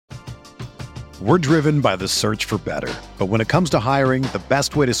We're driven by the search for better. But when it comes to hiring, the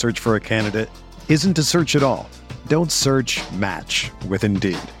best way to search for a candidate isn't to search at all. Don't search, match with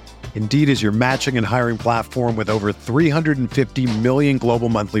Indeed. Indeed is your matching and hiring platform with over 350 million global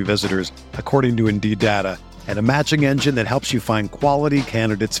monthly visitors, according to Indeed data, and a matching engine that helps you find quality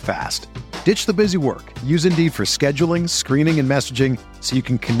candidates fast. Ditch the busy work. Use Indeed for scheduling, screening, and messaging so you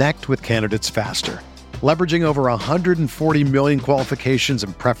can connect with candidates faster. Leveraging over 140 million qualifications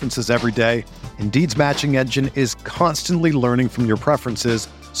and preferences every day, Indeed's matching engine is constantly learning from your preferences,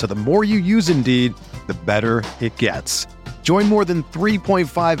 so the more you use Indeed, the better it gets. Join more than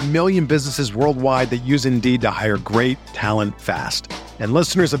 3.5 million businesses worldwide that use Indeed to hire great talent fast. And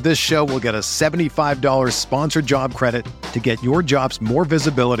listeners of this show will get a $75 sponsored job credit to get your jobs more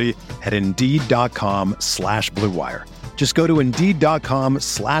visibility at Indeed.com/Blue Wire. Just go to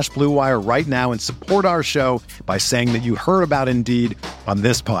Indeed.com/Blue Wire right now and support our show by saying that you heard about Indeed on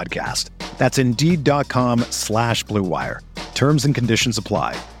this podcast. That's Indeed.com/Blue Wire. Terms and conditions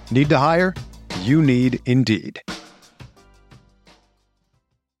apply. Need to hire? You need Indeed.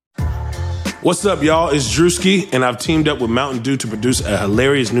 What's up, y'all? It's Drewski, and I've teamed up with Mountain Dew to produce a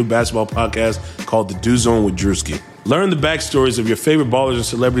hilarious new basketball podcast called The Dew Zone with Drewski. Learn the backstories of your favorite ballers and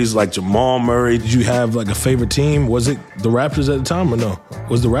celebrities like Jamal Murray. Did you have like a favorite team? Was it the Raptors at the time or no?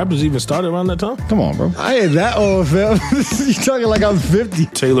 Was the Raptors even started around that time? Come on, bro. I ain't that old, fam. You talking like I'm 50.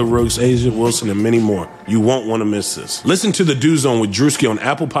 Taylor Rooks, Asia Wilson, and many more. You won't want to miss this. Listen to The Dew Zone with Drewski on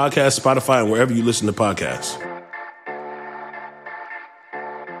Apple Podcasts, Spotify, and wherever you listen to podcasts.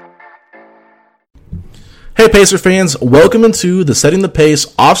 Hey Pacer fans, welcome into the Setting the Pace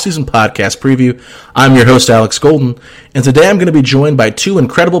off-season podcast preview. I'm your host Alex Golden, and today I'm going to be joined by two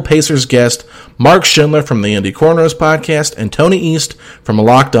incredible Pacers guests, Mark Schindler from the Indy Cornrows podcast and Tony East from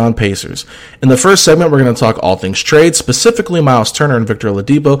Locked On Pacers. In the first segment, we're going to talk all things trade, specifically Miles Turner and Victor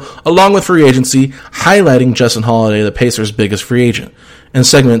Oladipo, along with free agency, highlighting Justin Holiday, the Pacers' biggest free agent. In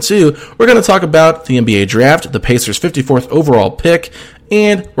segment 2, we're going to talk about the NBA draft, the Pacers' 54th overall pick,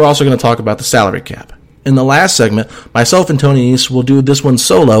 and we're also going to talk about the salary cap. In the last segment, myself and Tony East will do this one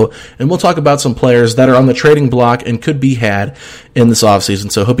solo, and we'll talk about some players that are on the trading block and could be had in this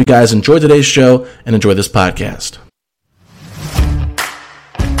offseason. So hope you guys enjoy today's show and enjoy this podcast.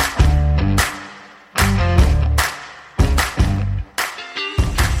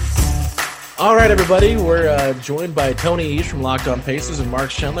 All right, everybody, we're joined by Tony East from Locked On Pacers and Mark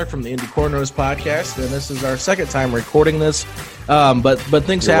Schindler from the Indy Cornrows podcast, and this is our second time recording this, but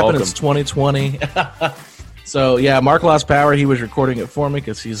things happen. Welcome. It's 2020. So, yeah, Mark lost power. He was recording it for me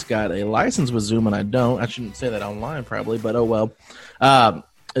because he's got a license with Zoom, and I don't. I shouldn't say that online probably, but oh well.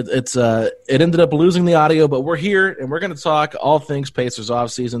 It ended up losing the audio, but we're here, and we're going to talk all things Pacers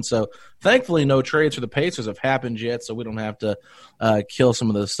offseason. So, thankfully, no trades for the Pacers have happened yet, so we don't have to kill some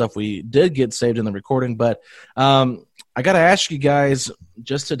of the stuff we did get saved in the recording. But I got to ask you guys,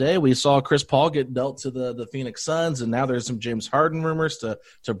 just today we saw Chris Paul get dealt to the Phoenix Suns, and now there's some James Harden rumors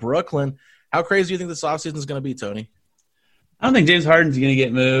to Brooklyn. How crazy do you think this offseason is going to be, Tony? I don't think James Harden's going to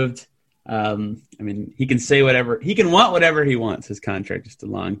get moved. I mean, he can say whatever – he can want whatever he wants. His contract is too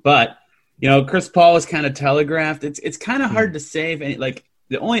long. But, you know, Chris Paul was kind of telegraphed. It's kind of hard to say if any – like,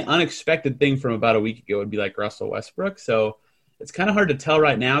 the only unexpected thing from about a week ago would be like Russell Westbrook. So it's kind of hard to tell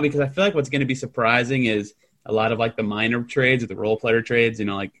right now because I feel like what's going to be surprising is a lot of like the minor trades or the role player trades. You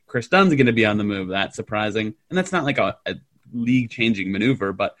know, like Chris Dunn's going to be on the move. That's surprising. And that's not like a league-changing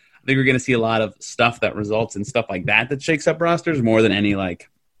maneuver, but I think we're going to see a lot of stuff that results in stuff like that shakes up rosters more than any like,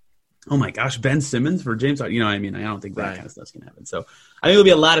 oh my gosh, Ben Simmons for James Harden. You know what I mean? I don't think that kind of stuff's going to happen. So I think there'll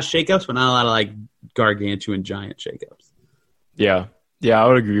be a lot of shakeups, but not a lot of like gargantuan giant shakeups. Yeah, I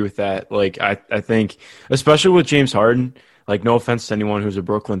would agree with that. Like, I think, especially with James Harden, like, no offense to anyone who's a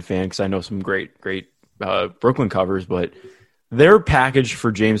Brooklyn fan, because I know some great Brooklyn covers, but their package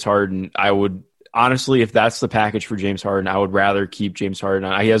for James Harden, I would honestly, if that's the package for James Harden, I would rather keep James Harden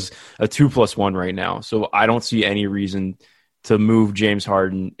on. He has a 2+1 right now, so I don't see any reason to move James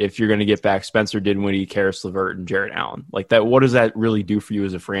Harden if you're going to get back Spencer Dinwiddie, Karis LeVert, and Jarrett Allen. Like that, what does that really do for you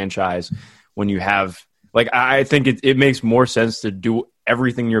as a franchise when you have – like I think it makes more sense to do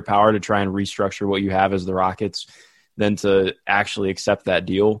everything in your power to try and restructure what you have as the Rockets than to actually accept that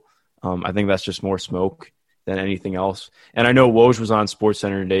deal. I think that's just more smoke than anything else. And I know Woj was on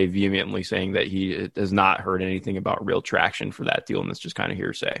SportsCenter today vehemently saying that he has not heard anything about real traction for that deal, and that's just kind of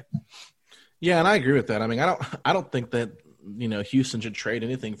hearsay. Yeah, and I agree with that. I mean, I don't think that – you know, Houston should trade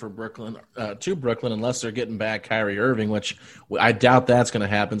anything for Brooklyn to Brooklyn unless they're getting back Kyrie Irving, which I doubt that's going to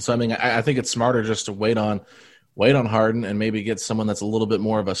happen. So I mean, I think it's smarter just to wait on Harden and maybe get someone that's a little bit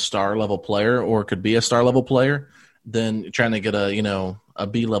more of a star level player or could be a star level player than trying to get a a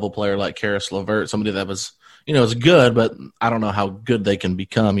B-level player like Karis LeVert, somebody that was, is good, but I don't know how good they can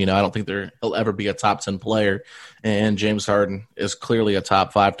become. I don't think he'll ever be a top 10 player, and James Harden is clearly a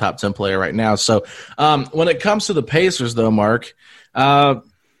top 5, top 10 player right now. So when it comes to the Pacers, though, Mark,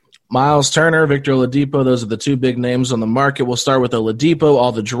 Miles Turner, Victor Oladipo, those are the two big names on the market. We'll start with Oladipo,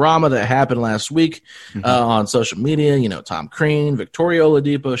 all the drama that happened last week on social media. Tom Crean, Victoria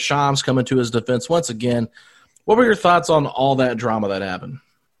Oladipo, Shams coming to his defense once again. What were your thoughts on all that drama that happened?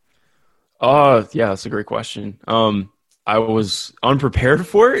 Yeah, that's a great question. I was unprepared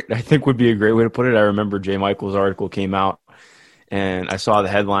for it, I think would be a great way to put it. I remember J. Michael's article came out, and I saw the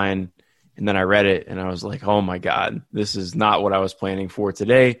headline, and then I read it, and I was like, oh, my God, this is not what I was planning for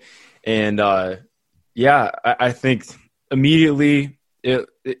today. And, I think immediately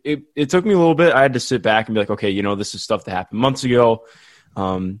it took me a little bit. I had to sit back and be like, okay, this is stuff that happened months ago.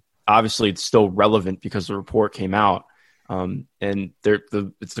 Obviously, it's still relevant because the report came out. And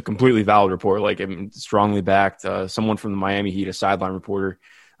it's a completely valid report. Like, strongly backed. Someone from the Miami Heat, a sideline reporter,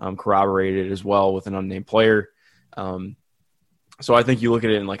 corroborated it as well with an unnamed player. So I think you look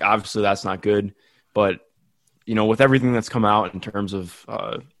at it and, like, obviously that's not good. But, with everything that's come out in terms of,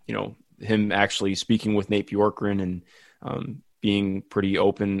 him actually speaking with Nate Bjorkgren and being pretty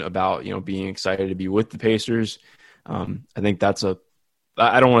open about, being excited to be with the Pacers, I think that's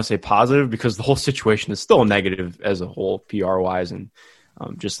I don't want to say positive because the whole situation is still negative as a whole, PR-wise and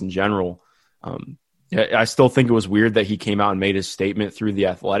just in general. I still think it was weird that he came out and made his statement through The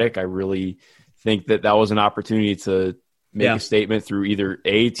Athletic. I really think that was an opportunity to make a statement through either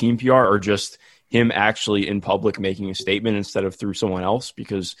team PR or just him actually in public making a statement instead of through someone else,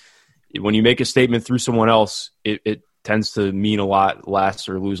 because when you make a statement through someone else, it tends to mean a lot less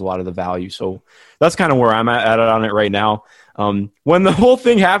or lose a lot of the value. So that's kind of where I'm at on it right now. When the whole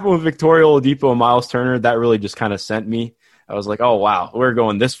thing happened with Victoria Oladipo and Miles Turner, that really just kind of sent me. I was like, oh, wow, we're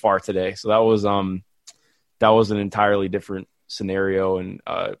going this far today. So that was an entirely different scenario, and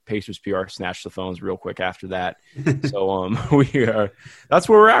Pacers PR snatched the phones real quick after that. So that's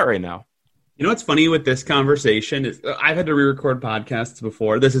where we're at right now. What's funny with this conversation is I've had to re-record podcasts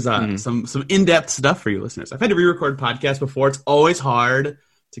before. This is some in-depth stuff for you listeners. I've had to re-record podcasts before. It's always hard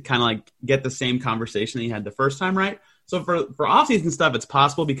to kind of like get the same conversation that you had the first time, right? So for off-season stuff, it's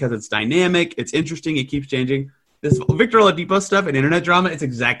possible because it's dynamic, it's interesting, it keeps changing. This Victor Oladipo stuff and internet drama, it's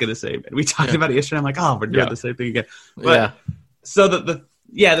exactly the same. And we talked about it yesterday. I'm like, oh, we're doing the same thing again. But so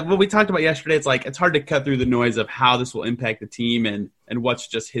what we talked about yesterday, it's like it's hard to cut through the noise of how this will impact the team and what's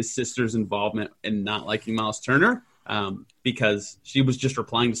just his sister's involvement in not liking Miles Turner, because she was just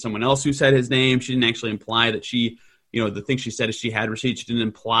replying to someone else who said his name. She didn't actually imply that she, the thing she said is she had receipts. She didn't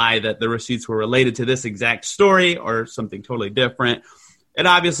imply that the receipts were related to this exact story or something totally different. It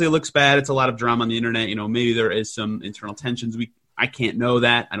obviously looks bad. It's a lot of drama on the internet. Maybe there is some internal tensions. I can't know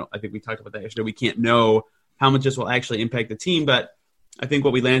that. I think we talked about that yesterday. We can't know how much this will actually impact the team, but I think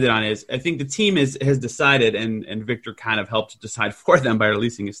what we landed on is I think the team has decided, and Victor kind of helped decide for them by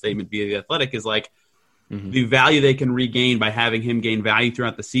releasing a statement via The Athletic, is like the value they can regain by having him gain value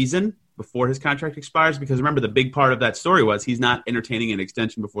throughout the season before his contract expires. Because remember, the big part of that story was he's not entertaining an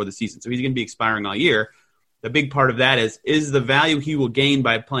extension before the season. So he's going to be expiring all year. The big part of that is the value he will gain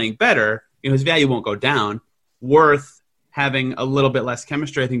by playing better. His value won't go down, worth having a little bit less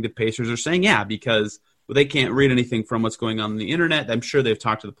chemistry. I think the Pacers are saying, because they can't read anything from what's going on the internet. I'm sure they've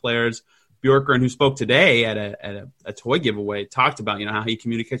talked to the players. Bjorkgren, who spoke today at a toy giveaway, talked about how he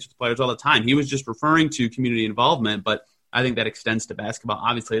communicates with the players all the time. He was just referring to community involvement, but I think that extends to basketball.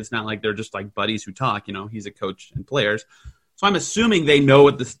 Obviously, it's not like they're just like buddies who talk. He's a coach and players. So I'm assuming they know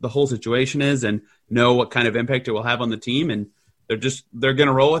what the whole situation is and know what kind of impact it will have on the team, and they're going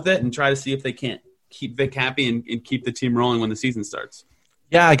to roll with it and try to see if they can't keep Vic happy and keep the team rolling when the season starts.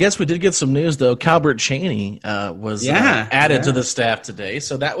 Yeah, I guess we did get some news though. Calbert Chaney was added to the staff today,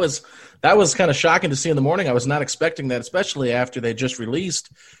 so that was kind of shocking to see in the morning. I was not expecting that, especially after they just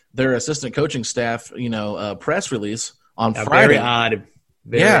released their assistant coaching staff, press release on Friday. Very odd.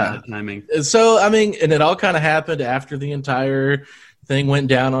 Very odd timing. So and it all kind of happened after the entire thing went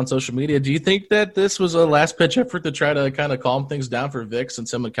down on social media. Do you think that this was a last pitch effort to try to kind of calm things down for Vic,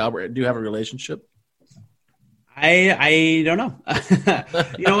 since him and Calbert do have a relationship? I don't know.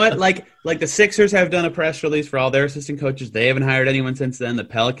 You know what? Like the Sixers have done a press release for all their assistant coaches. They haven't hired anyone since then. The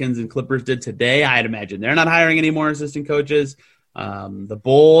Pelicans and Clippers did today. I'd imagine they're not hiring any more assistant coaches. The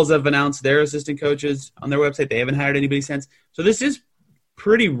Bulls have announced their assistant coaches on their website. They haven't hired anybody since. So this is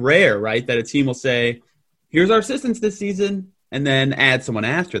pretty rare, right? That a team will say, here's our assistants this season, and then add someone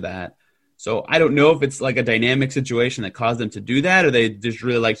after that. So I don't know if it's like a dynamic situation that caused them to do that, or they just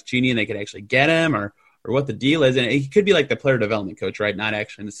really liked Cheney and they could actually get him, or or what the deal is. And he could be like the player development coach, right? Not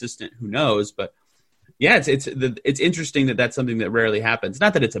actually an assistant. Who knows? But yeah, it's interesting that that's something that rarely happens.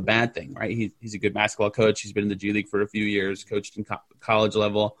 Not that it's a bad thing, right? He's a good basketball coach. He's been in the G League for a few years, coached in college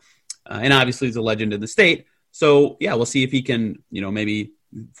level, and obviously he's a legend in the state. So yeah, we'll see if he can, maybe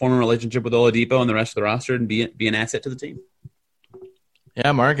form a relationship with Oladipo and the rest of the roster and be an asset to the team.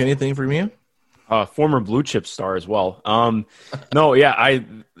 Yeah, Mark, anything from you? Former blue chip star as well. No, yeah,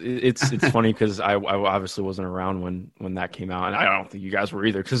 it's funny because I obviously wasn't around when that came out, and I don't think you guys were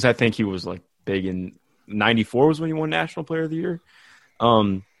either, because I think he was like big in '94 was when he won National Player of the Year.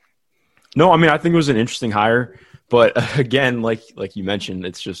 No, I mean, I think it was an interesting hire, but again, like you mentioned,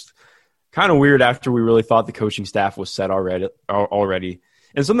 it's just kind of weird after we really thought the coaching staff was set already.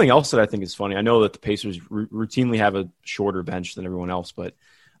 And something else that I think is funny, I know that the Pacers routinely have a shorter bench than everyone else, but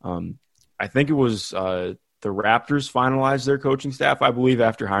I think it was the Raptors finalized their coaching staff, I believe,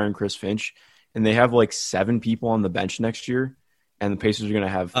 after hiring Chris Finch, and they have like 7 people on the bench next year, and the Pacers are going to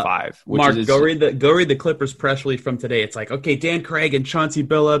have 5. Mark, go read the Clippers press release from today. It's like, okay, Dan Craig and Chauncey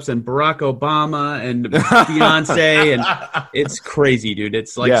Billups and Barack Obama and Beyonce, and it's crazy, dude.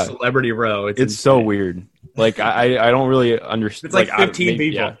 It's like Celebrity Row. It's so weird. Like I don't really understand. It's like 15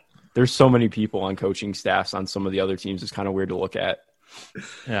 people. Yeah, there's so many people on coaching staffs on some of the other teams. It's kind of weird to look at.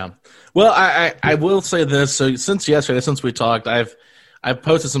 Yeah. Well, I will say this. So since yesterday, since we talked, I've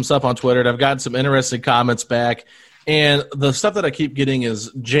posted some stuff on Twitter, and I've gotten some interesting comments back. And the stuff that I keep getting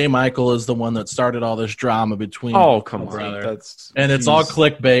is J. Michael is the one that started all this drama between. Oh, come on. It's all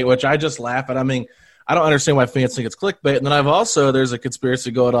clickbait, which I just laugh at. I mean, I don't understand why fans think it's clickbait. And then there's a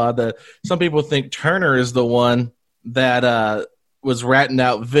conspiracy going on that some people think Turner is the one that was ratting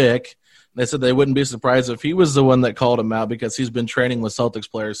out Vic. They said they wouldn't be surprised if he was the one that called him out because he's been training with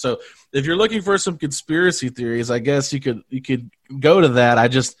Celtics players. So if you're looking for some conspiracy theories, I guess you could go to that. I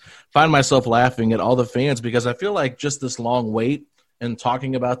just find myself laughing at all the fans because I feel like just this long wait and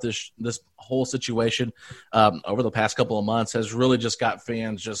talking about this whole situation over the past couple of months has really just got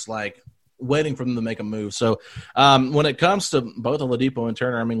fans just like waiting for them to make a move. So when it comes to both Oladipo and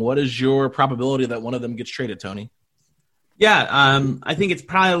Turner, I mean, what is your probability that one of them gets traded, Tony? Yeah, I think it's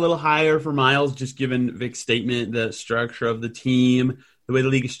probably a little higher for Miles, just given Vic's statement, the structure of the team, the way the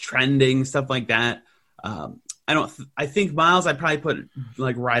league is trending, stuff like that. I think Miles, I'd probably put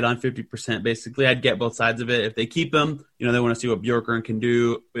like right on 50%. Basically, I'd get both sides of it. If they keep him, they want to see what Bjorkgren can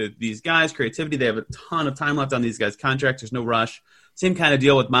do with these guys, creativity. They have a ton of time left on these guys' contracts. There's no rush. Same kind of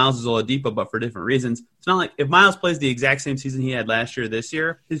deal with Miles as Oladipo, but for different reasons. It's not like if Miles plays the exact same season he had last year, this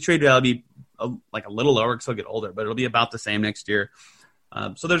year, his trade value will be a little lower because he'll get older, but it'll be about the same next year.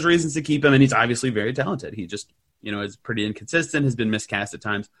 So there's reasons to keep him, and he's obviously very talented. He just, is pretty inconsistent, has been miscast at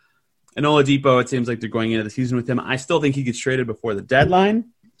times. And Oladipo, it seems like they're going into the season with him. I still think he gets traded before the deadline.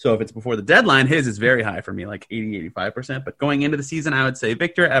 So if it's before the deadline, his is very high for me, like 80-85%. But going into the season, I would say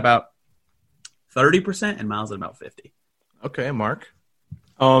Victor at about 30% and Miles at about 50%. Okay, Mark?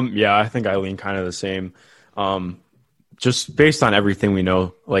 Yeah, I think I lean kind of the same. Just based on everything we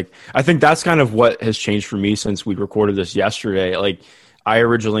know, like I think that's kind of what has changed for me since we recorded this yesterday. Like I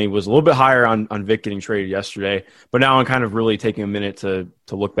originally was a little bit higher on Vic getting traded yesterday, but now I'm kind of really taking a minute to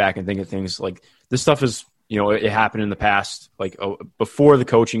look back and think of things like this stuff is, it happened in the past, like before the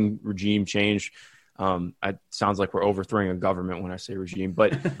coaching regime changed. It sounds like we're overthrowing a government when I say regime,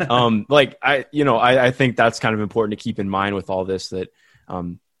 but I think that's kind of important to keep in mind with all this, that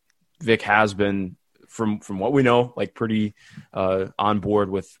Vic has been, from what we know, like pretty on board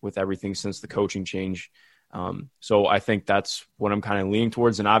with everything since the coaching change. So I think that's what I'm kind of leaning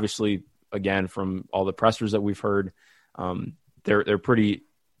towards. And obviously, again, from all the pressers that we've heard, they're pretty.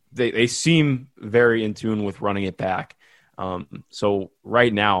 They seem very in tune with running it back. So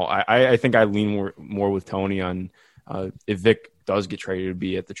right now, I think I lean more with Tony on if Vic does get traded, it'd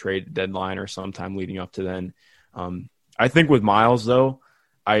be at the trade deadline or sometime leading up to then. I think with Miles, though,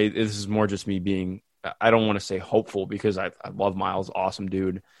 this is more just me being. I don't want to say hopeful because I love Miles, awesome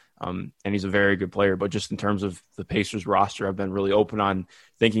dude, and he's a very good player. But just in terms of the Pacers roster, I've been really open on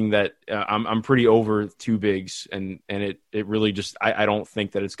thinking that I'm pretty over two bigs, and it really just I don't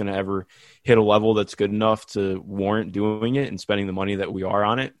think that it's going to ever hit a level that's good enough to warrant doing it and spending the money that we are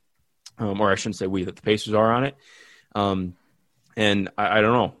on it, or I shouldn't say we, that the Pacers are on it. And I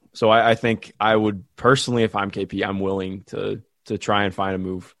don't know. So I think I would personally, if I'm KP, I'm willing to try and find a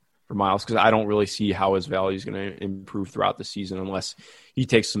move for Miles, because I don't really see how his value is going to improve throughout the season unless he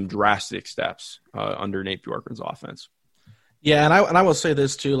takes some drastic steps under Nate Bjorkgren's offense. Yeah, and I will say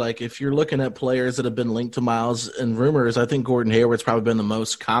this too, like if you're looking at players that have been linked to Miles and rumors, I think Gordon Hayward's probably been the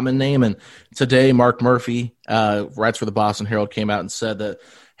most common name. And today, Mark Murphy, writes for the Boston Herald, came out and said that,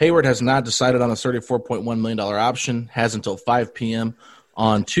 Hayward has not decided on a $34.1 million option, has until 5 p.m.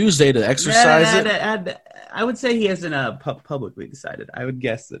 on Tuesday to exercise it. I would say he hasn't publicly decided. I would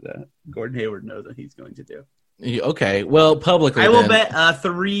guess that Gordon Hayward knows what he's going to do. Okay, well, publicly I will bet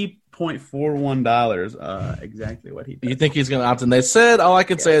 $3.41 exactly what he does. You think he's going to opt in? They said, all I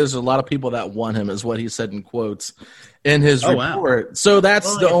can say is there's a lot of people that want him, is what he said in quotes in his report. Wow. So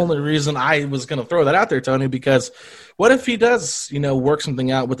that's the only reason I was going to throw that out there, Tony, because what if he does, work something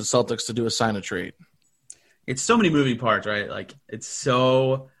out with the Celtics to do a sign and trade? It's so many moving parts, right? Like, it's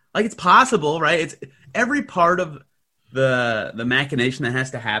possible, right? It's every part of the machination that has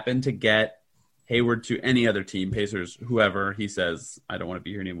to happen to get Hayward to any other team, Pacers, whoever, he says, I don't want to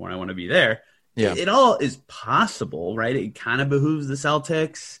be here anymore. I want to be there. Yeah. It all is possible, right? It kind of behooves the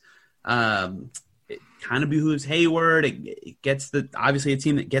Celtics. It kind of behooves Hayward. It gets obviously a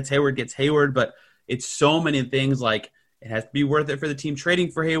team that gets Hayward, but it's so many things like it has to be worth it for the team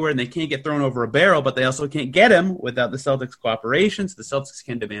trading for Hayward, and they can't get thrown over a barrel, but they also can't get him without the Celtics' cooperation. So the Celtics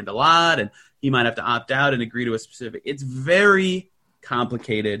can demand a lot, and he might have to opt out and agree to a specific. It's very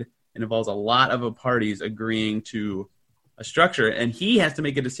complicated. It involves a lot of parties agreeing to a structure, and he has to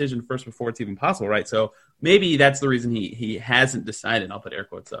make a decision first before it's even possible, right? So maybe that's the reason he hasn't decided. I'll put air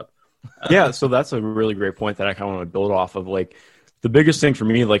quotes up. Yeah, so that's a really great point that I kind of want to build off of. Like, the biggest thing for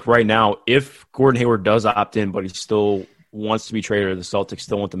me, like right now, if Gordon Hayward does opt in, but he still wants to be traded, or the Celtics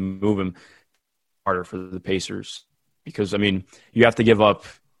still want to move him, harder for the Pacers, because you have to give up.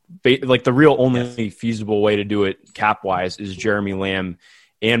 Like, the real only feasible way to do it cap wise is Jeremy Lamb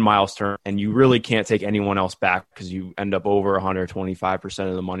and Miles Turner, and you really can't take anyone else back because you end up over 125%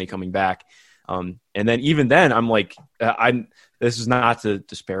 of the money coming back. And then even then, I'm like, this is not to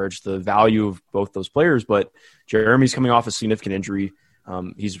disparage the value of both those players, but Jeremy's coming off a significant injury.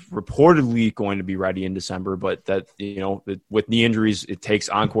 He's reportedly going to be ready in December, but that, with knee injuries, it takes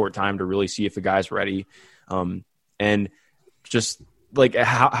on-court time to really see if the guy's ready. And just like,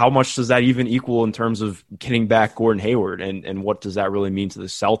 how much does that even equal in terms of getting back Gordon Hayward, and what does that really mean to the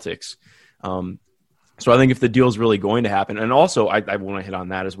Celtics? So I think if the deal is really going to happen, and also I want to hit on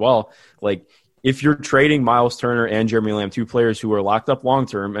that as well, like, if you're trading Miles Turner and Jeremy Lamb, two players who are locked up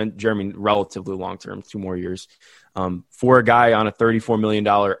long-term, and Jeremy relatively long-term, 2 more years, for a guy on a $34 million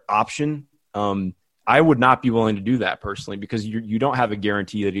option, I would not be willing to do that personally, because you don't have a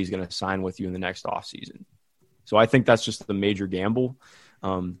guarantee that he's going to sign with you in the next offseason. So I think that's just the major gamble.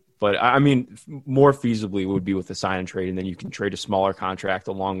 But more feasibly would be with a sign and trade, and then you can trade a smaller contract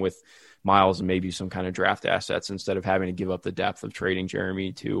along with Miles and maybe some kind of draft assets instead of having to give up the depth of trading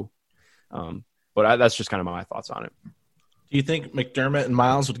Jeremy too. But that's just kind of my thoughts on it. Do you think McDermott and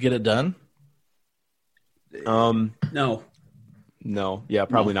Miles would get it done? No. Yeah,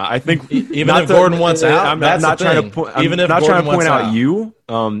 probably not. I think even if Gordon wants out, I'm not trying to point out you.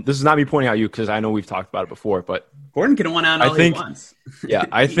 This is not me pointing out you, because I know we've talked about it before, but Gordon can want out all he wants. Yeah,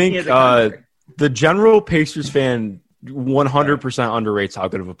 I think the general Pacers fan 100% underrates how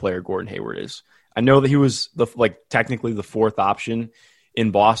good of a player Gordon Hayward is. I know that he was technically the 4th option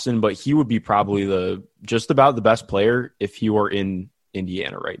in Boston, but he would be probably just about the best player if he were in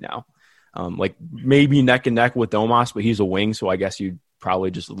Indiana right now. Maybe neck and neck with Domas, but he's a wing, so I guess you'd probably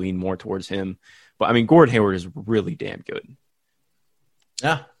just lean more towards him. But Gordon Hayward is really damn good.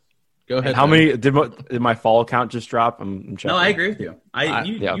 Yeah, go ahead. How many did my follow count just drop? I'm checking. No, I agree with you.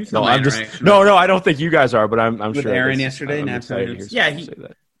 No, I don't think you guys are, but I'm with sure. Aaron yesterday, Naptown Hoops. Yeah,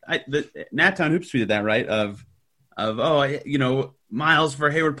 Naptown Hoops tweeted that, right? Miles for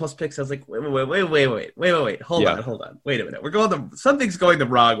Hayward plus picks. I was like, wait. Hold on. Wait a minute. Something's going the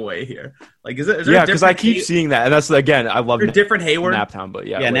wrong way here. Like, is there? Yeah, because I keep seeing that, and that's, again, I love different Hayward. Naptown, but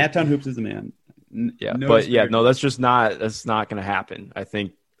yeah, Naptown Hoops is the man. That's just not going to happen. I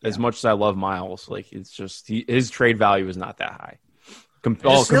think as much as I love Miles, it's just his trade value is not that high.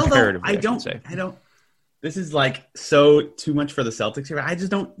 Comparatively, I don't. This is so too much for the Celtics here. I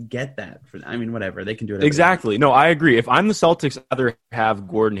just don't get that. Whatever. They can do it. Exactly. No, I agree. If I'm the Celtics, I'd rather have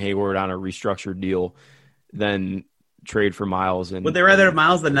Gordon Hayward on a restructured deal than trade for Miles. Would they rather have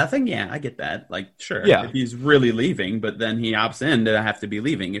Miles than nothing? Yeah, I get that. Sure. Yeah. If he's really leaving, but then he opts in to have to be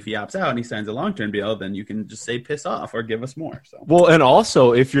leaving. If he opts out and he signs a long-term deal, then you can just say piss off or give us more. So. Well, and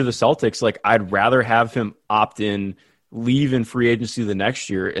also, if you're the Celtics, I'd rather have him opt in, leave in free agency the next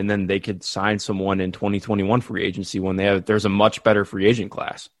year, and then they could sign someone in 2021 free agency when there's a much better free agent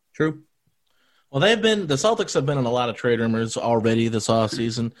class. True. Well, the Celtics have been in a lot of trade rumors already this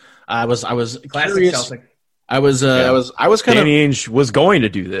offseason. I was classic curious. Celtic. I was kind of. Danny Ainge was going to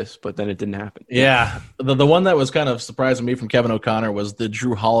do this, but then it didn't happen. Yeah, the one that was kind of surprising me from Kevin O'Connor was the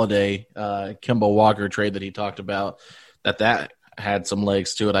Drew Holiday, Kemba Walker trade that he talked about. That had some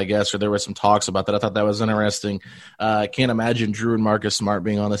legs to it, I guess, or there were some talks about that. I thought that was interesting. Can't imagine Drew and Marcus Smart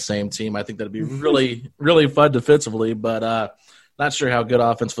being on the same team. I think that'd be really, really fun defensively, but not sure how good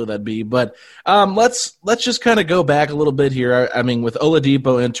offensively that'd be. But let's just kind of go back a little bit here. I mean, with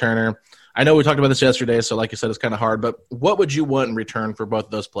Oladipo and Turner, I know we talked about this yesterday, so like you said, it's kind of hard. But what would you want in return for both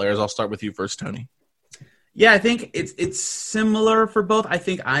of those players? I'll start with you first, Tony. Yeah, I think it's similar for both. I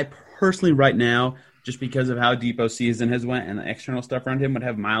think I personally right now, just because of how Depot's season has went and the external stuff around him, would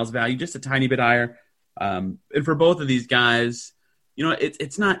have Miles' value just a tiny bit higher. And for both of these guys, you know,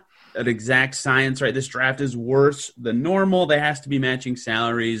 it's not an exact science, right? This draft is worse than normal. There has to be matching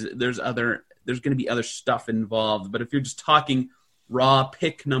salaries. There's going to be other stuff involved. But if you're just talking raw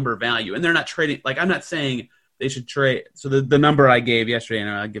pick number value, and they're not trading, like I'm not saying they should trade. So the number I gave yesterday and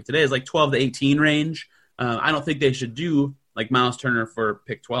I give today is like 12 to 18 range. I don't think they should do like Miles Turner for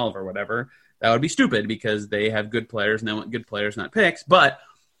pick 12 or whatever. That would be stupid because they have good players and they want good players, not picks. But,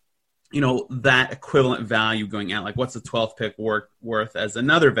 you know, that equivalent value going out, like what's the 12th pick worth as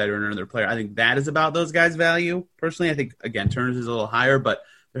another veteran or another player? I think that is about those guys' value. Personally, I think, again, Turner's is a little higher, but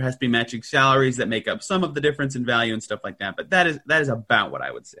there has to be matching salaries that make up some of the difference in value and stuff like that. But that is about what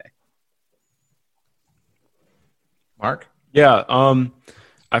I would say. Mark? Yeah,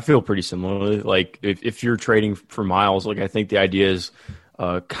 I feel pretty similarly. Like if you're trading for Miles, like I think the idea is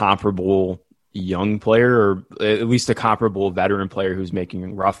a comparable young player or at least a comparable veteran player who's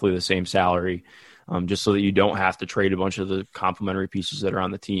making roughly the same salary, just so that you don't have to trade a bunch of the complementary pieces that are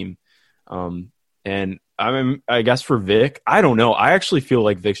on the team. And I guess for Vic, I don't know. I actually feel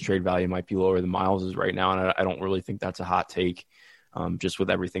like Vic's trade value might be lower than Miles's right now, and I don't really think that's a hot take, just with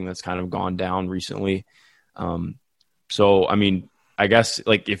everything that's kind of gone down recently. So, I mean, I guess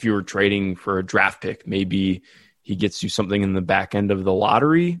like if you were trading for a draft pick, maybe he gets you something in the back end of the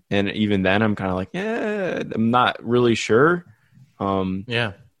lottery. And even then I'm kind of like, I'm not really sure.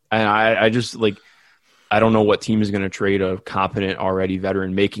 Yeah. And I just like, I don't know what team is going to trade a competent already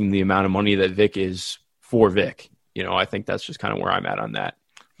veteran making the amount of money that Vic is for Vic. You know, I think that's just kind of where I'm at on that.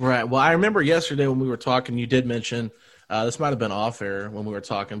 Right. Well, I remember yesterday when we were talking, you did mention, this might've been off air when we were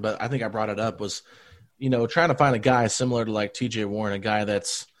talking, but I think I brought it up was, you know, trying to find a guy similar to like TJ Warren, a guy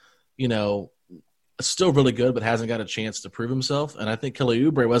that's, you know, still really good, but hasn't got a chance to prove himself. And I think Kelly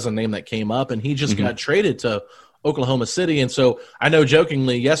Oubre was a name that came up, and he just got traded to Oklahoma City. And so I know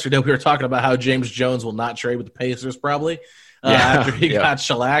jokingly yesterday we were talking about how James Jones will not trade with the Pacers probably after he got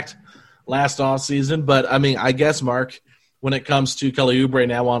shellacked last offseason. But, I mean, I guess, Mark, when it comes to Kelly Oubre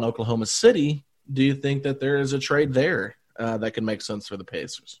now on Oklahoma City, do you think that there is a trade there that can make sense for the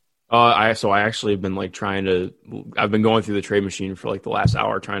Pacers? I actually have been like I've been going through the trade machine for like the last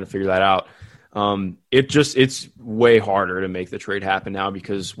hour trying to figure that out. It's way harder to make the trade happen now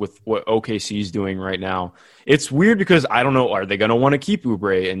because with what OKC is doing right now, it's weird because I don't know, are they going to want to keep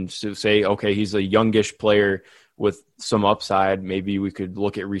Oubre and say, okay, he's a youngish player with some upside. Maybe we could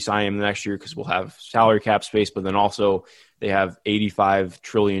look at re-signing him next year because we'll have salary cap space, but then also they have 85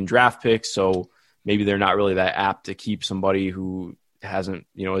 trillion draft picks. So maybe they're not really that apt to keep somebody who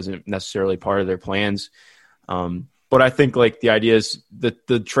isn't necessarily part of their plans. But I think like the idea is that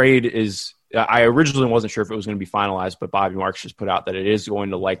the trade is, I originally wasn't sure if it was going to be finalized, but Bobby Marks just put out that it is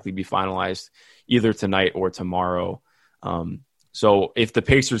going to likely be finalized either tonight or tomorrow. So if the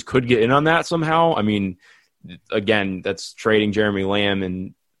Pacers could get in on that somehow, I mean, again, that's trading Jeremy Lamb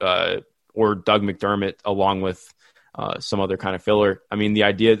and or Doug McDermott along with some other kind of filler. I mean, the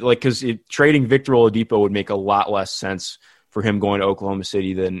idea, like, because trading Victor Oladipo would make a lot less sense for him going to Oklahoma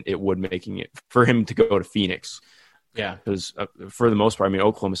City than it would making it for him to go to Phoenix. Yeah. Because for the most part, I mean,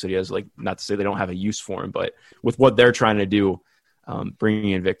 Oklahoma City has, like, not to say they don't have a use for him, but with what they're trying to do,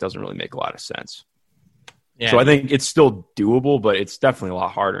 bringing in Vic doesn't really make a lot of sense. Yeah. So I think it's still doable, but it's definitely a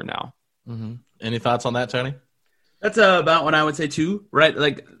lot harder now. Mm-hmm. Any thoughts on that, Tony? That's about what I would say too, right?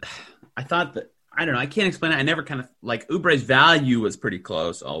 Like, I thought that, I don't know, I can't explain it. I never kind of, like, Oubre's value was pretty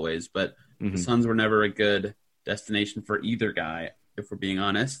close always, but the Suns were never a good destination for either guy, if we're being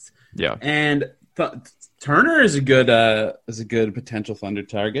honest. Yeah. And Turner is a good potential Thunder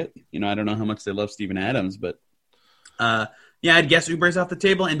target. You know, I don't know how much they love Steven Adams, but yeah, I'd guess Oubre's off the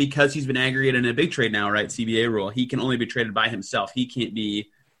table. And because he's been aggregated in a big trade now, right, CBA rule, he can only be traded by himself. He can't be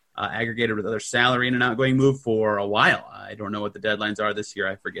aggregated with other salary in an outgoing move for a while. I don't know what the deadlines are this year.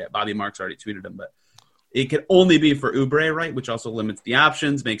 I forget. Bobby Marks already tweeted him, but it can only be for Oubre, right, which also limits the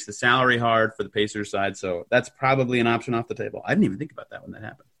options, makes the salary hard for the Pacers side. So that's probably an option off the table. I didn't even think about that when that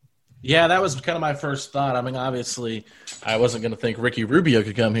happened. Yeah, that was kind of my first thought. I mean, obviously, I wasn't going to think Ricky Rubio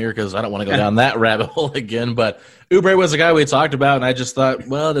could come here because I don't want to go down that rabbit hole again. But Oubre was a guy we talked about, and I just thought,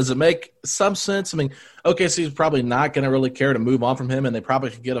 well, does it make some sense? I mean, OKC's probably not going to really care to move on from him, and they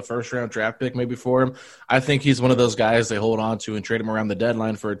probably could get a first-round draft pick maybe for him. I think he's one of those guys they hold on to and trade him around the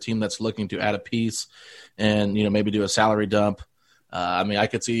deadline for a team that's looking to add a piece and, maybe do a salary dump. I mean, I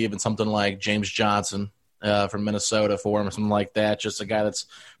could see even something like James Johnson from Minnesota for him, or something like that. Just a guy that's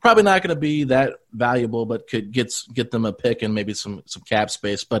probably not going to be that valuable, but could get them a pick and maybe some cap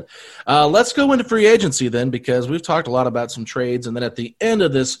space. But let's go into free agency then, because we've talked a lot about some trades, and then at the end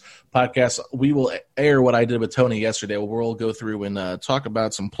of this podcast, we will air what I did with Tony yesterday. We'll go through and talk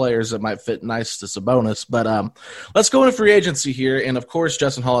about some players that might fit nice to Sabonis. But let's go into free agency here, and of course,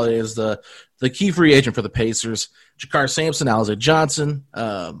 Justin Holiday is the key free agent for the Pacers. Jakar Sampson, Alize Johnson,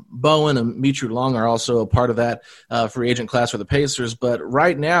 Bowen, and Mitru Long are also a part of that free agent class for the Pacers. But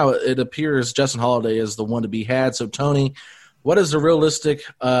right now, it appears Justin Holiday is the one to be had. So, Tony, what is the realistic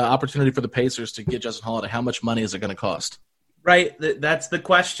opportunity for the Pacers to get Justin Holiday? How much money is it going to cost? Right, that's the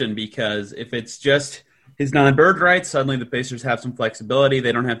question, because if it's just his non-bird rights, suddenly the Pacers have some flexibility.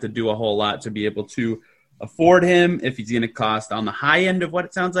 They don't have to do a whole lot to be able to afford him. If he's going to cost on the high end of what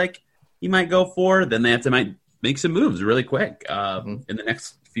it sounds like he might go for, then they might make some moves really quick in the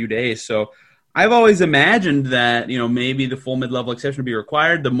next few days. So I've always imagined that, maybe the full mid-level exception would be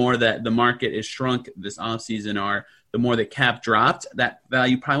required. The more that the market is shrunk this offseason, or the more the cap dropped, that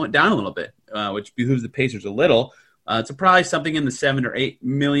value probably went down a little bit, which behooves the Pacers a little. To probably something in the $7 or $8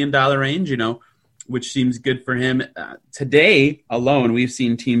 million range, which seems good for him. Today alone, we've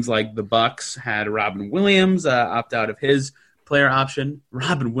seen teams like the Bucks had Robin Williams opt out of his player option.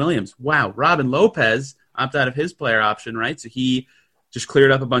 Robin Williams, wow. Robin Lopez opt out of his player option, right? So he just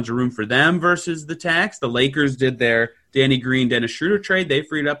cleared up a bunch of room for them versus the tax. The Lakers did their Danny Green, Dennis Schroeder trade. They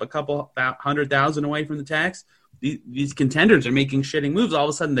freed up a couple $100,000 away from the tax. These contenders are making shitting moves. All of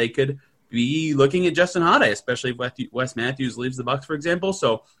a sudden, they could be looking at Justin Holiday, especially if Wes Matthews leaves the Bucks, for example.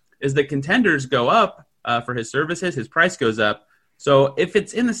 So as the contenders go up for his services, his price goes up. So if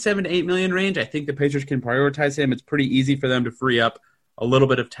it's in the $7 to $8 million range, I think the Pacers can prioritize him. It's pretty easy for them to free up a little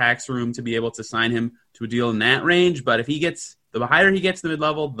bit of tax room to be able to sign him to a deal in that range. But if the higher he gets in the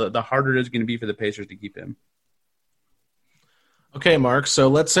mid-level, the harder it is going to be for the Pacers to keep him. Okay, Mark. So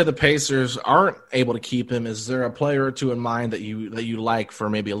let's say the Pacers aren't able to keep him. Is there a player or two in mind that you like for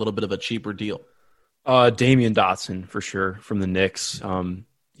maybe a little bit of a cheaper deal? Damian Dotson for sure from the Knicks.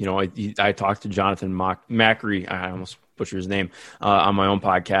 I talked to Jonathan Macri. I almost butchered his name on my own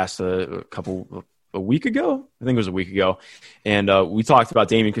podcast a week ago. I think it was a week ago, and we talked about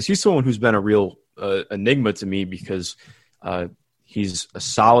Damian because he's someone who's been a real enigma to me because he's a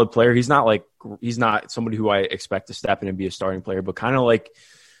solid player. He's not somebody who I expect to step in and be a starting player, but kind of like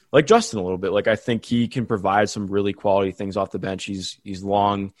Justin a little bit. Like I think he can provide some really quality things off the bench. He's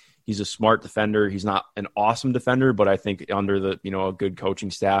long. He's a smart defender. He's not an awesome defender, but I think under a good coaching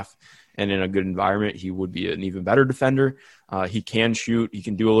staff and in a good environment, he would be an even better defender. He can shoot. He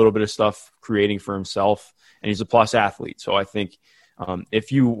can do a little bit of stuff creating for himself, and he's a plus athlete. So I think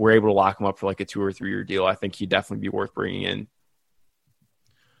if you were able to lock him up for like a 2 or 3 year deal, I think he'd definitely be worth bringing in.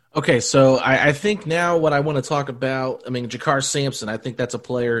 Okay, so I think now what I want to talk about, Jakar Sampson, I think that's a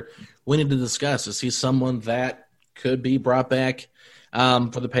player we need to discuss. Is he someone that could be brought back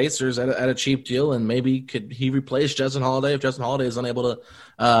for the Pacers at a cheap deal, and maybe could he replace Justin Holiday if Justin Holiday is unable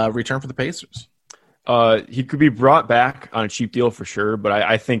to return for the Pacers? He could be brought back on a cheap deal for sure, but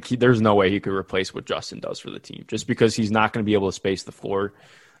I think there's no way he could replace what Justin does for the team, just because he's not going to be able to space the floor.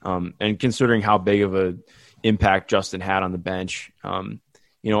 And considering how big of an impact Justin had on the bench,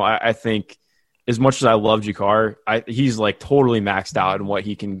 I think as much as I love Jakar, he's like totally maxed out in what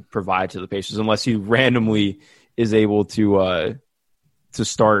he can provide to the Pacers, unless he randomly is able to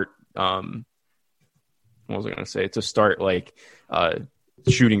start. What was I going to say? To start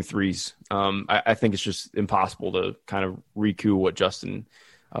shooting threes. I think it's just impossible to kind of recoup what Justin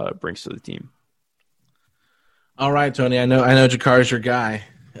brings to the team. All right, Tony. I know Jakar is your guy.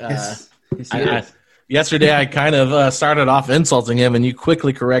 Yes. Yesterday, I kind of started off insulting him, and you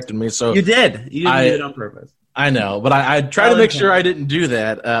quickly corrected me. So you did. You didn't do it on purpose. I know, but I tried to make sure I didn't do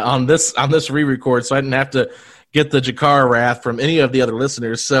that on this re-record, so I didn't have to get the Jakar wrath from any of the other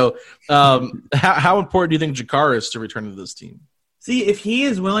listeners. So, how important do you think Jakar is to return to this team? See, if he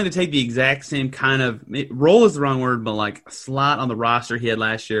is willing to take the exact same kind of role is the wrong word, but like a slot on the roster he had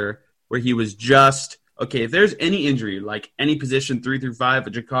last year, where he was just. Okay, if there's any injury, like any position 3 through 5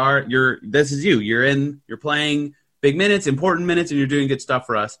 at Jakar, this is you. You're playing big minutes, important minutes, and you're doing good stuff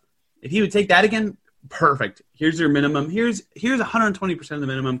for us. If he would take that again, perfect. Here's your minimum. Here's 120% of the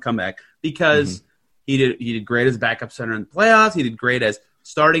minimum comeback because he did great as backup center in the playoffs. He did great as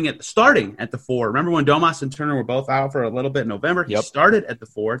starting at the 4. Remember when Domas and Turner were both out for a little bit in November? He started at the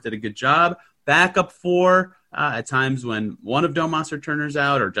 4, did a good job. Backup 4 at times when one of Domas or Turner's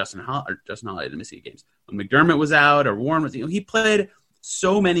out, or Justin Holiday didn't miss any games. When McDermott was out or Warren was, he played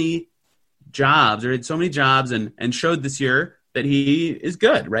so many jobs and showed this year that he is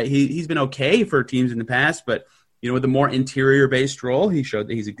good, right? He's been okay for teams in the past, but with a more interior-based role, he showed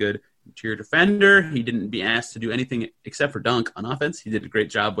that he's a good interior defender. He didn't be asked to do anything except for dunk on offense. He did a great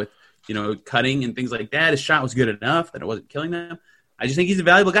job with, cutting and things like that. His shot was good enough that it wasn't killing them. I just think he's a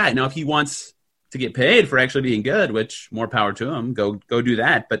valuable guy. Now, if he wants to get paid for actually being good, which more power to him, go do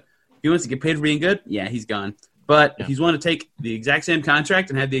that. But if he wants to get paid for being good, yeah, he's gone. But if he's want to take the exact same contract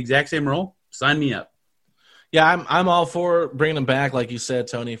and have the exact same role, sign me up. Yeah, I'm all for bringing him back, like you said,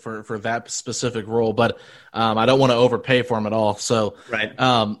 Tony, for that specific role. But I don't want to overpay for him at all. So right.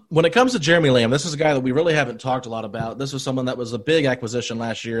 When it comes to Jeremy Lamb, this is a guy that we really haven't talked a lot about. This was someone that was a big acquisition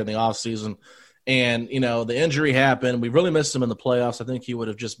last year in the offseason. And, the injury happened. We really missed him in the playoffs. I think he would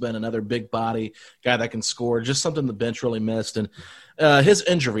have just been another big body guy that can score, just something the bench really missed. And his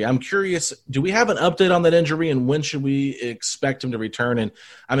injury, I'm curious, do we have an update on that injury, and when should we expect him to return? And,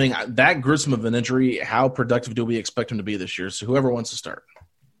 I mean, that gruesome of an injury, how productive do we expect him to be this year? So whoever wants to start.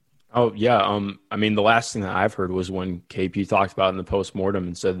 Oh, yeah. I mean, the last thing that I've heard was when KP talked about in the postmortem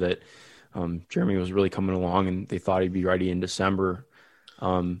and said that Jeremy was really coming along and they thought he'd be ready in December.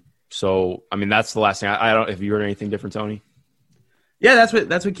 So, I mean, that's the last thing. I don't. Have you heard anything different, Tony? Yeah, that's what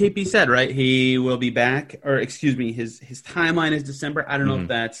KP said, right? He will be back, or excuse me, his timeline is December. I don't know if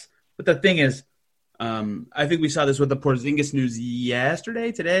that's. But the thing is, I think we saw this with the Porzingis news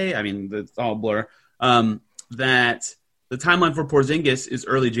today. I mean, it's all blur. That the timeline for Porzingis is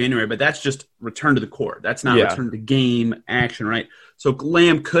early January, but that's just return to the court. That's not return to game action, right? So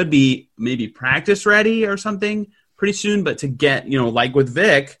Lamb could be maybe practice ready or something pretty soon, but to get, like with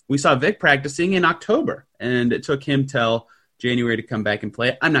Vic, we saw Vic practicing in October, and it took him till January to come back and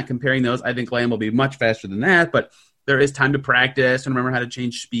play. I'm not comparing those. I think Lamb will be much faster than that, but there is time to practice and remember how to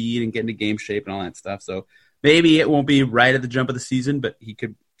change speed and get into game shape and all that stuff. So maybe it won't be right at the jump of the season, but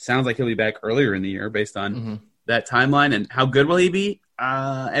sounds like he'll be back earlier in the year based on that timeline. And how good will he be?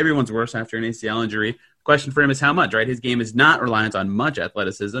 Everyone's worse after an ACL injury. Question for him is how much, right? His game is not reliant on much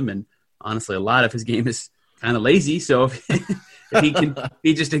athleticism, and honestly, a lot of his game is kind of lazy. So if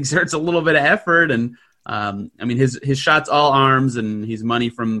he just exerts a little bit of effort, and I mean his shot's all arms, and he's money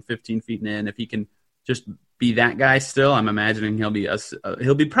from 15 feet and in. If he can just be that guy still, I'm imagining he'll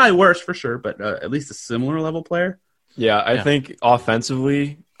be probably worse for sure, but at least a similar level player. Yeah, I think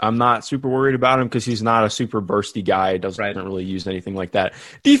offensively, I'm not super worried about him because he's not a super bursty guy. Doesn't really use anything like that.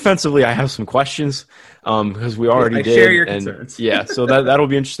 Defensively, I have some questions because we already did. Share your concerns. Yeah, so that'll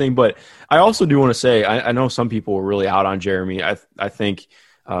be interesting. But I also do want to say, I know some people were really out on Jeremy. I think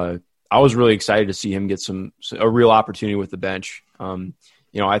I was really excited to see him get a real opportunity with the bench.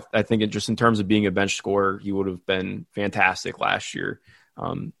 I think just in terms of being a bench scorer, he would have been fantastic last year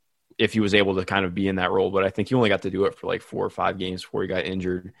if he was able to kind of be in that role. But I think he only got to do it for like 4 or 5 games before he got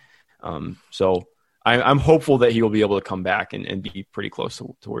injured. So I'm hopeful that he will be able to come back and be pretty close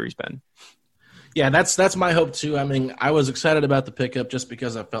to where he's been. Yeah, that's my hope too. I mean, I was excited about the pickup just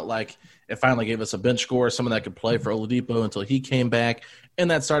because I felt like it finally gave us a bench scorer, someone that could play for Oladipo until he came back in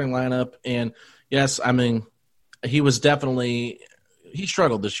that starting lineup. And yes, I mean, he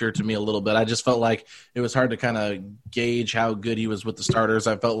struggled this year to me a little bit. I just felt like it was hard to kind of gauge how good he was with the starters.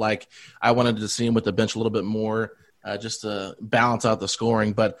 I felt like I wanted to see him with the bench a little bit more just to balance out the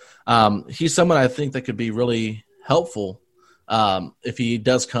scoring. But he's someone I think that could be really helpful if he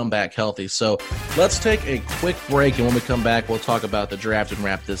does come back healthy. So let's take a quick break, and when we come back, we'll talk about the draft and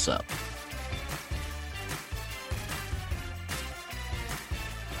wrap this up.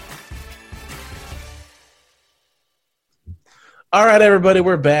 All right, everybody,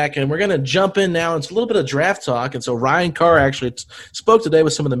 we're back, and we're going to jump in now into a little bit of draft talk. And so Ryan Carr actually spoke today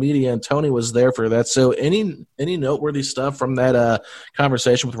with some of the media, and Tony was there for that. So any noteworthy stuff from that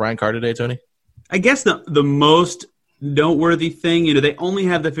conversation with Ryan Carr today, Tony? I guess the most noteworthy thing, they only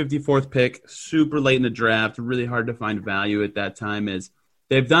have the 54th pick super late in the draft, really hard to find value at that time, is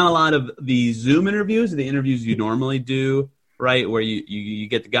they've done a lot of the Zoom interviews, the interviews you normally do, right, where you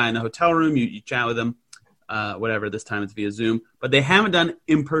get the guy in the hotel room, you chat with him. Whatever, this time it's via Zoom. But they haven't done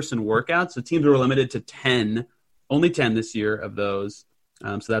in-person workouts, so teams were limited to 10, only 10 this year of those.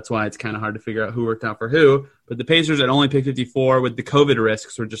 So that's why it's kind of hard to figure out who worked out for who. But the Pacers had only picked 54 with the COVID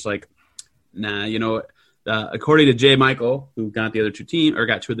risks were just like, nah, according to Jay Michael, who got two other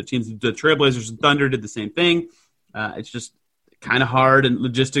teams, the Trailblazers and Thunder did the same thing. It's just kind of hard and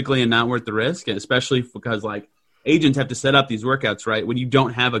logistically and not worth the risk, especially because like agents have to set up these workouts, right? When you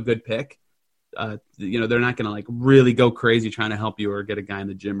don't have a good pick, they're not going to like really go crazy trying to help you or get a guy in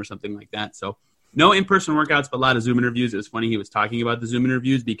the gym or something like that. So no in-person workouts, but a lot of Zoom interviews. It was funny he was talking about the Zoom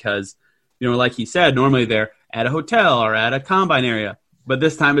interviews because, like he said, normally they're at a hotel or at a combine area, but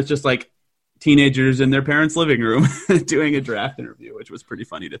this time it's just like teenagers in their parents' living room doing a draft interview, which was pretty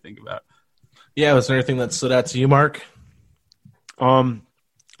funny to think about. Yeah, was there anything that stood out to you, Mark? No,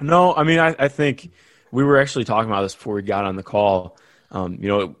 I mean, I think we were actually talking about this before we got on the call.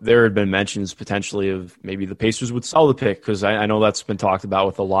 There had been mentions potentially of maybe the Pacers would sell the pick because I know that's been talked about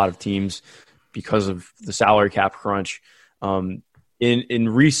with a lot of teams because of the salary cap crunch. In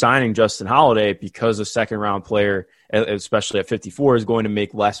re-signing Justin Holiday, because a second-round player, especially at 54, is going to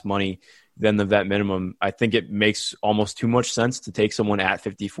make less money than the vet minimum, I think it makes almost too much sense to take someone at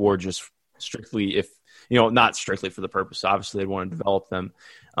 54 just strictly if, not strictly for the purpose. Obviously, they'd want to develop them,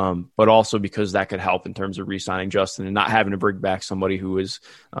 but also because that could help in terms of re-signing Justin and not having to bring back somebody who is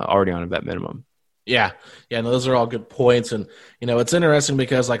already on a vet minimum. Yeah, no, those are all good points. And, it's interesting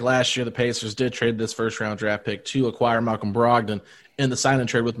because, like, last year the Pacers did trade this first-round draft pick to acquire Malcolm Brogdon in the sign-and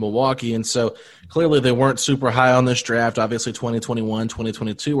trade with Milwaukee. And so, clearly they weren't super high on this draft. Obviously, 2021,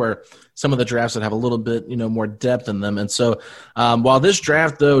 2022 are some of the drafts that have a little bit, more depth in them. And so, while this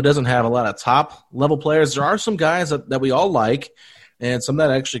draft, though, doesn't have a lot of top-level players, there are some guys that we all like and some that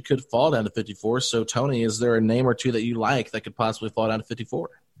actually could fall down to 54. So, Tony, is there a name or two that you like that could possibly fall down to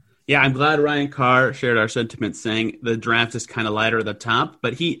 54? Yeah, I'm glad Ryan Carr shared our sentiments saying the draft is kind of lighter at the top.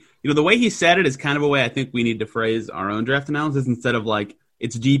 But he, the way he said it is kind of a way I think we need to phrase our own draft analysis instead of like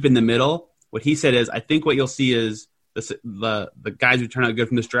it's deep in the middle. What he said is, I think what you'll see is the guys who turn out good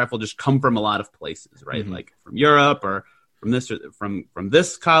from this draft will just come from a lot of places, right? Mm-hmm. Like from Europe or from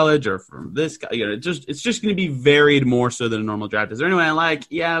this college or from this, it's just going to be varied more so than a normal draft. Is there anyone I like?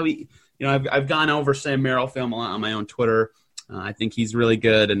 Yeah, I've gone over Sam Merrill film a lot on my own Twitter. I think he's really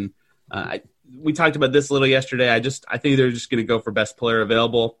good, and we talked about this a little yesterday. I think they're just going to go for best player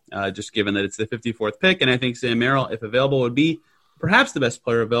available, just given that it's the 54th pick, and I think Sam Merrill, if available, would be perhaps the best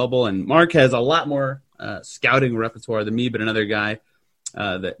player available. And Mark has a lot more scouting repertoire than me, but another guy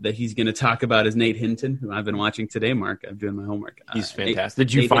that he's going to talk about is Nate Hinton, who I've been watching today. Mark, I'm doing my homework. He's fantastic.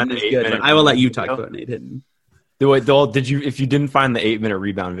 Did you find the 8-minute? I will let you talk about Nate Hinton. Did you? If you didn't find the 8-minute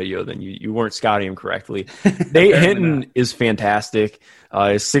rebound video, then you weren't scouting him correctly. Nate Hinton is fantastic.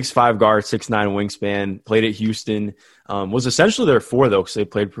 6'5" guard, 6'9" wingspan. Played at Houston. Was essentially their 4 though, because they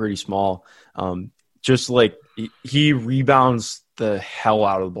played pretty small. Just like he rebounds the hell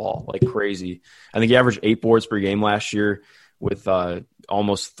out of the ball like crazy. I think he averaged 8 boards per game last year, with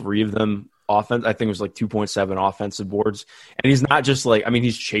almost 3 of them offense. I think it was like 2.7 offensive boards. And he's not just like,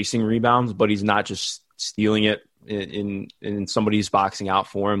 he's chasing rebounds, but he's not just stealing it in somebody's boxing out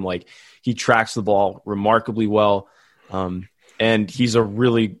for him. Like, he tracks the ball remarkably well. And he's a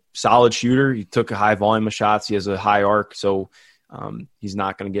really solid shooter. He took a high volume of shots. He has a high arc, so he's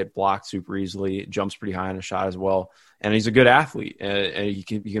not going to get blocked super easily. Jumps pretty high on a shot as well. And he's a good athlete. And he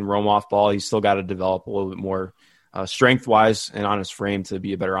can roam off ball. He's still got to develop a little bit more strength-wise and on his frame to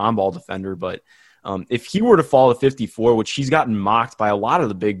be a better on-ball defender. But if he were to fall to 54, which he's gotten mocked by a lot of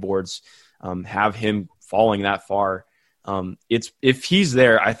the big boards, have him falling that far. If he's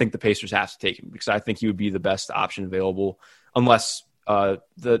there, I think the Pacers have to take him because I think he would be the best option available, unless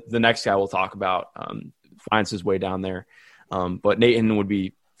the next guy we'll talk about finds his way down there. But Nate Hinton would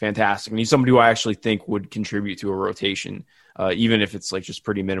be fantastic, and he's somebody who I actually think would contribute to a rotation, even if it's like just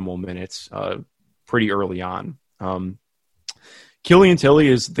pretty minimal minutes, pretty early on. Killian Tilly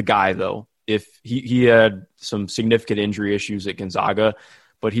is the guy, though. If he had some significant injury issues at Gonzaga,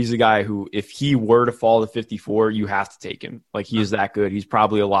 but he's a guy who, if he were to fall to 54, you have to take him. Like, he is that good. He's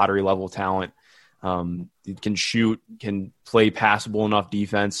probably a lottery level talent. He can shoot, can play passable enough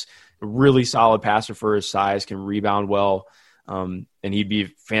defense, a really solid passer for his size, can rebound well. And he'd be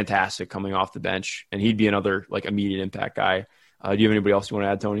fantastic coming off the bench, and he'd be another like immediate impact guy. Do you have anybody else you want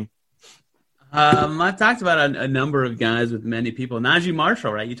to add, Tony? I've talked about a number of guys with many people. Najee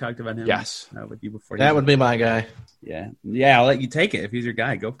Marshall, right? You talked about him. Yes. With you before. That would be my guy. Yeah. I'll let you take it if he's your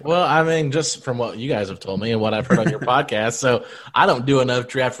guy. Go for it. Well, just from what you guys have told me and what I've heard on your podcast, so I don't do enough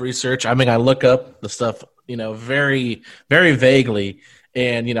draft research. I look up the stuff, very, very vaguely,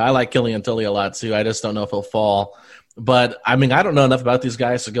 and I like Killian Tilly a lot too. I just don't know if he'll fall. But I don't know enough about these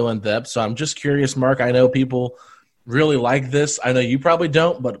guys to go in depth. So I'm just curious, Mark. I know people really like this. I know you probably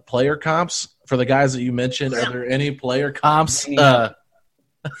don't, but player comps for the guys that you mentioned, are there any player comps?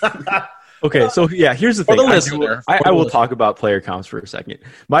 Okay, so yeah, here's the For thing. the listener. I will talk about player comps for a second.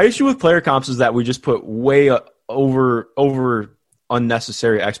 My issue with player comps is that we just put way over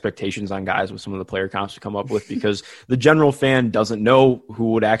unnecessary expectations on guys with some of the player comps to come up with because the general fan doesn't know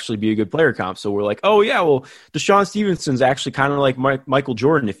who would actually be a good player comp. So we're like, oh yeah, well, Deshaun Stevenson's actually kind of like Michael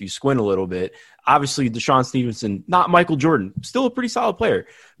Jordan if you squint a little bit. Obviously, Deshaun Stevenson, not Michael Jordan, still a pretty solid player.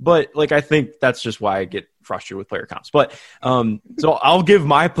 But like, I think that's just why I get frustrated with player comps. But so I'll give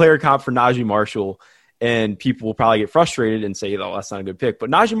my player comp for Najee Marshall, and people will probably get frustrated and say, oh, that's not a good pick.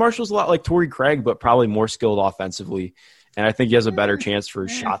 But Najee Marshall's a lot like Torrey Craig, but probably more skilled offensively. And I think he has a better chance for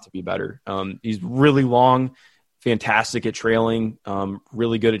his shot to be better. He's really long, fantastic at trailing,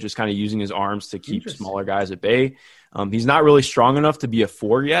 really good at just kind of using his arms to keep smaller guys at bay. He's not really strong enough to be a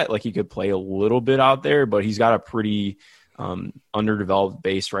 4 yet. Like he could play a little bit out there, but he's got a pretty underdeveloped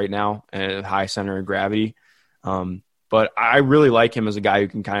base right now and high center of gravity. But I really like him as a guy who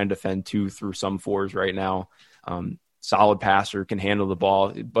can kind of defend 2 through some 4s right now. Solid passer, can handle the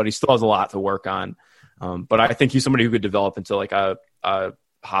ball, but he still has a lot to work on. But I think he's somebody who could develop into like a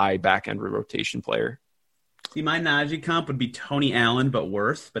high back end rotation player. See, my Najee comp would be Tony Allen, but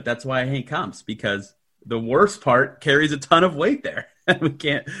worse. But that's why I hate comps, because the worst part carries a ton of weight there. We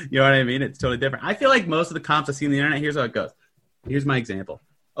can't, you know what I mean? It's totally different. I feel like most of the comps I see on the internet, here's how it goes. Here's my example.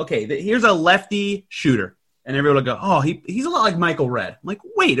 Okay, here's a lefty shooter. And everyone will go, oh, he's a lot like Michael Redd. I'm like,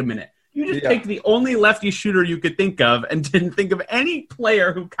 wait a minute. You just picked the only lefty shooter you could think of and didn't think of any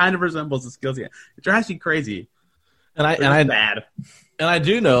player who kind of resembles the skills he has. It drives you crazy. And I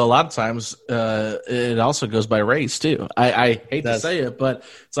do know a lot of times it also goes by race too. I hate to say it, but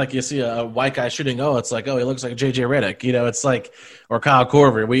it's like you see a white guy shooting. Oh, it's like, oh, he looks like JJ Redick. You know, it's like, or Kyle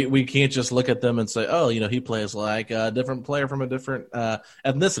Korver. We can't just look at them and say, oh, you know, he plays like a different player from a different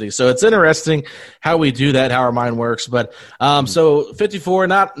ethnicity. So it's interesting how we do that, how our mind works. But so 54,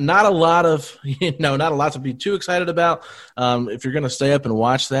 not a lot of, not a lot to be too excited about. If you're going to stay up and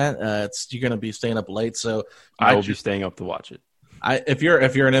watch that, you're going to be staying up late. So I will be staying up to watch it. If you're an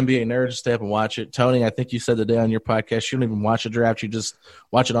NBA nerd, just stay up and watch it. Tony, I think you said today on your podcast you don't even watch a draft; you just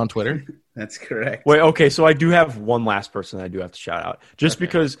watch it on Twitter. That's correct. Wait, okay. So I do have one last person I do have to shout out, just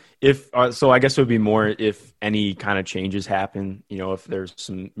because so I guess it would be more if any kind of changes happen. If there's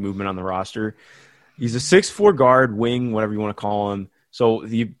some movement on the roster. He's a 6'4" guard, wing, whatever you want to call him. So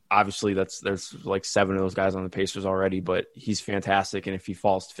obviously there's like 7 of those guys on the Pacers already, but he's fantastic. And if he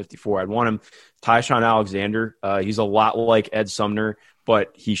falls to 54, I'd want him. Tyshawn Alexander, he's a lot like Ed Sumner,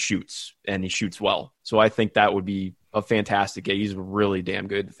 but he shoots and he shoots well. So I think that would be a fantastic get. He's a really damn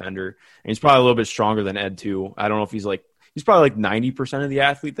good defender. And he's probably a little bit stronger than Ed too. I don't know if he's probably like 90% of the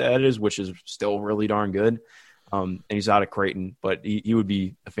athlete that Ed is, which is still really darn good. And he's out of Creighton, but he would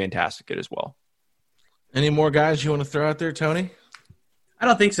be a fantastic get as well. Any more guys you want to throw out there, Tony? I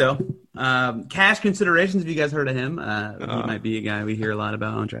don't think so. Cash Considerations, have you guys heard of him? He might be a guy we hear a lot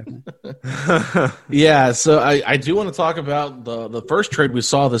about on draft night. Yeah, so I do want to talk about the first trade we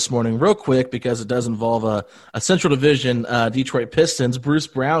saw this morning real quick because it does involve a Central Division Detroit Pistons, Bruce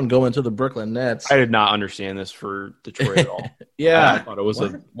Brown going to the Brooklyn Nets. I did not understand this for Detroit at all. Yeah. I thought it was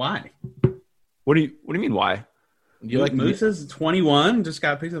Why? What do you mean why? You like Moose's 21, just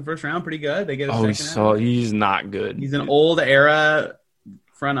got picked in the first round, pretty good. They get a second. He's not good. He's an old era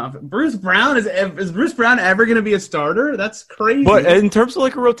front office. Bruce Brown is Bruce Brown ever going to be a starter? That's crazy. But in terms of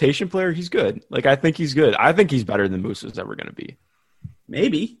like a rotation player, he's good. Like I think he's good. I think he's better than Moose is ever going to be.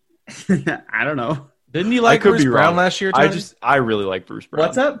 Maybe. I don't know. Didn't you like Bruce Brown last year, Tony? I really like Bruce Brown.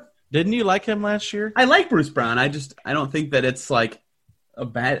 What's up? Didn't you like him last year? I like Bruce Brown. I don't think that it's like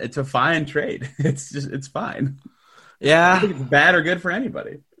it's a fine trade. It's fine. Yeah. I think it's bad or good for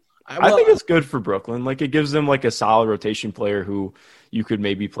anybody. I think it's good for Brooklyn. Like it gives them like a solid rotation player who you could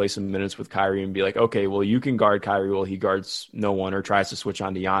maybe play some minutes with Kyrie and be like, okay, well, you can guard Kyrie while he guards no one or tries to switch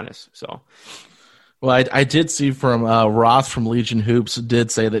on to Giannis. So, well, I did see from Roth from Legion Hoops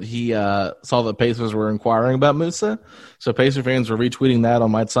did say that he saw the Pacers were inquiring about Musa. So Pacer fans were retweeting that on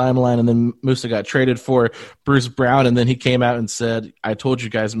my timeline, and then Musa got traded for Bruce Brown, and then he came out and said, I told you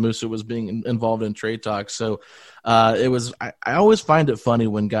guys Musa was being involved in trade talks. So it was. I always find it funny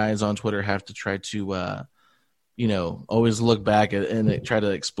when guys on Twitter have to try to always look back and try to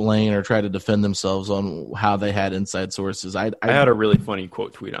explain or try to defend themselves on how they had inside sources. I had a really funny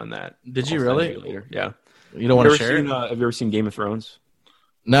quote tweet on that. Did you really? Later. Yeah. You don't want to share it? Have you ever seen Game of Thrones?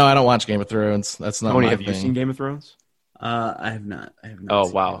 No, I don't watch Game of Thrones. That's not Tony, my have thing. you seen Game of Thrones? I have not.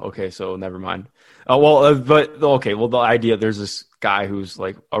 Oh, wow. Okay, so never mind. Oh, well, the idea, there's this guy who's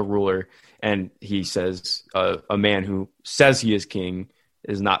like a ruler, and he says a man who says he is king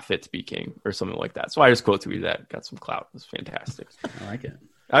is not fit to be king or something like that. So I just quote tweeted that, got some clout. It was fantastic. I like it.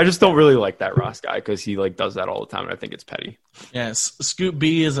 I just don't really like that Ross guy because he like does that all the time, and I think it's petty. Yes, Scoop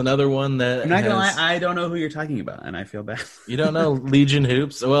B is another one that I'm not gonna lie, I don't know who you're talking about, and I feel bad. You don't know Legion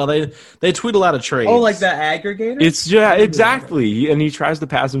Hoops? Well, they tweet a lot of trades. Oh, like the aggregator? It's exactly, and he tries to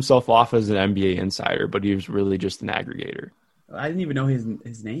pass himself off as an NBA insider, but he was really just an aggregator. I didn't even know his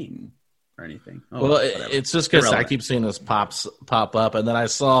name or anything. Oh, well, whatever. it's just because I keep seeing this pop up, and then I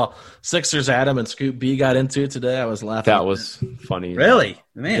saw Sixers Adam and Scoop B got into it today. I was laughing. That was funny. Really?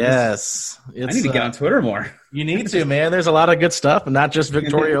 Man, yes. I need to get on Twitter more. You need to, man. There's a lot of good stuff, and not just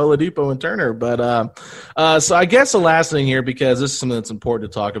Victoria Oladipo and Turner. But so I guess the last thing here, because this is something that's important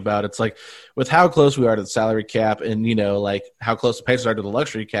to talk about, it's like with how close we are to the salary cap, and like how close the Pacers are to the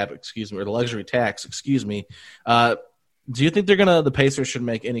luxury cap, or the luxury tax, do you think the Pacers should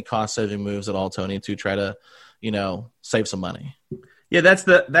make any cost saving moves at all, Tony, to try to, save some money? Yeah,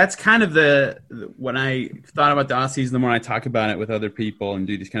 that's kind of when I thought about the offseason, the more I talk about it with other people and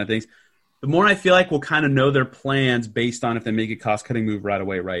do these kind of things, the more I feel like we'll kind of know their plans based on if they make a cost-cutting move right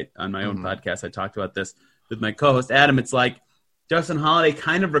away, right? On my own podcast, I talked about this with my co-host, Adam. It's like Justin Holiday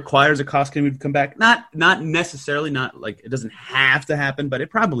kind of requires a cost-cutting move to come back. Not necessarily, not like it doesn't have to happen, but it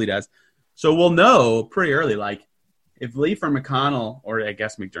probably does. So we'll know pretty early, like if Lee for McConnell, or I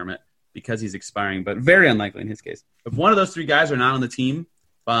guess McDermott, because he's expiring, but very unlikely in his case, if one of those three guys are not on the team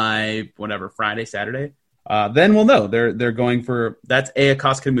by Friday, Saturday, then we'll know they're going for that's a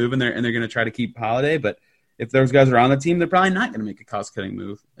cost cutting move, and they're going to try to keep Holiday. But if those guys are on the team, they're probably not going to make a cost cutting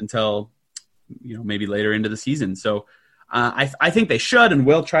move until maybe later into the season. So I think they should and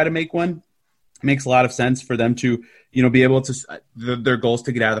will try to make one. It makes a lot of sense for them to be able to their goals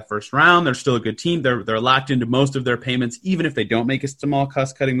to get out of the first round. They're still a good team. They're locked into most of their payments, even if they don't make a small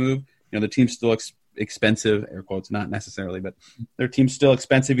cost cutting move. The team's still expensive, air quotes, not necessarily, but their team's still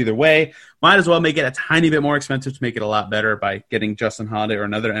expensive either way. Might as well make it a tiny bit more expensive to make it a lot better by getting Justin Holiday or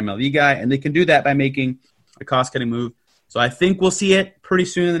another MLE guy, and they can do that by making a cost-cutting move. So I think we'll see it pretty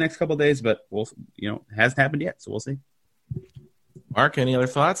soon in the next couple of days, but it hasn't happened yet, so we'll see. Mark, any other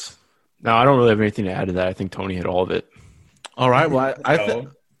thoughts? No, I don't really have anything to add to that. I think Tony hit all of it. All right. Well,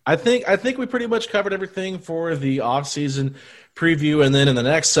 I think we pretty much covered everything for the offseason preview, and then in the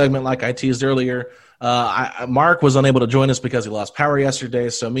next segment, like I teased earlier, Mark was unable to join us because he lost power yesterday,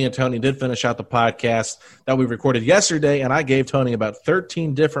 so me and Tony did finish out the podcast that we recorded yesterday, and I gave Tony about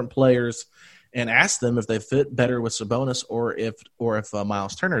 13 different players and asked them if they fit better with Sabonis or if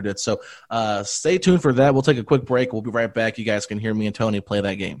Miles Turner did. So stay tuned for that. We'll take a quick break. We'll be right back. You guys can hear me and Tony play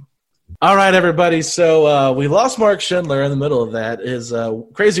that game. All right, everybody. So we lost Mark Schindler in the middle of that. His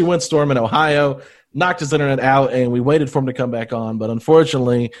crazy windstorm in Ohio knocked his internet out, and we waited for him to come back on. But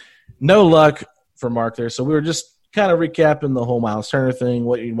unfortunately, no luck for Mark there. So we were just kind of recapping the whole Miles Turner thing,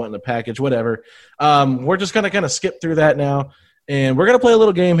 what you want in the package, whatever. We're just going to kind of skip through that now, and we're going to play a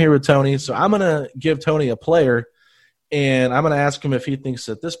little game here with Tony. So I'm going to give Tony a player, and I'm going to ask him if he thinks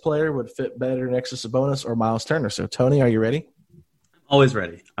that this player would fit better next to Sabonis or Miles Turner. So, Tony, are you ready? Always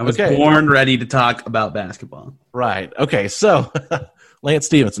ready. I was born ready to talk about basketball. Right. Okay. So, Lance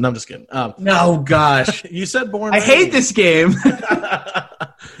Stevenson. No, I'm just kidding. No, gosh. You said born ready. I hate this game.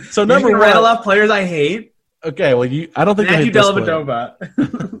 So, number one. Rattle off players I hate. Okay. Well, I don't think Matthew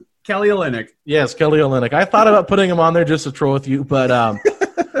Dellavedova. Kelly Olynyk. Yes, Kelly Olynyk. I thought about putting him on there just to troll with you, but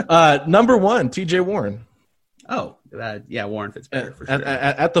number one, TJ Warren. Oh, yeah, Warren fits better for sure.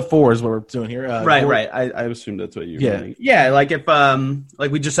 At the four is what we're doing here. Right. I assumed that's what you were doing. Yeah, like if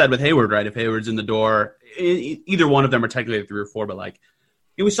like we just said with Hayward, right? If Hayward's in the door, either one of them are technically 3 or 4, but like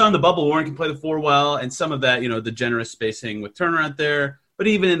we saw in the bubble, Warren can play the 4 well, and some of that, the generous spacing with Turner out there. But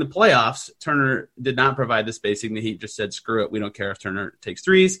even in the playoffs, Turner did not provide the spacing. The Heat just said, screw it, we don't care if Turner takes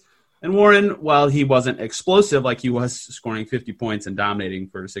threes. And Warren, while he wasn't explosive like he was scoring 50 points and dominating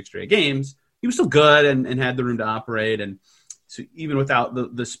for 6 straight games, he was still good and had the room to operate. And so even without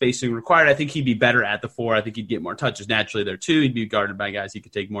the spacing required, I think he'd be better at the 4. I think he'd get more touches naturally there too. He'd be guarded by guys he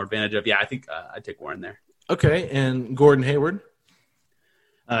could take more advantage of. Yeah, I think I'd take Warren there. Okay, and Gordon Hayward?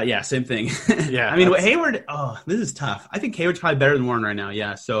 Yeah, same thing. Yeah, I mean, Hayward, this is tough. I think Hayward's probably better than Warren right now.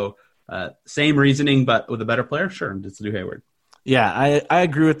 Yeah, so same reasoning, but with a better player? Sure, let's do Hayward. Yeah, I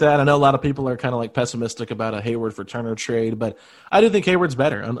agree with that. I know a lot of people are kind of like pessimistic about a Hayward for Turner trade, but I do think Hayward's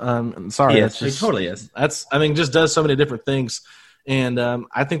better. I'm sorry. He totally is. Just does so many different things. And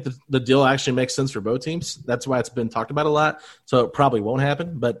I think the deal actually makes sense for both teams. That's why it's been talked about a lot. So it probably won't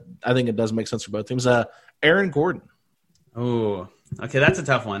happen, but I think it does make sense for both teams. Aaron Gordon. Oh, okay, that's a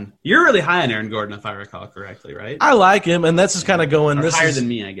tough one. You're really high on Aaron Gordon, if I recall correctly, right? I like him, and that's just kind of going. Or higher than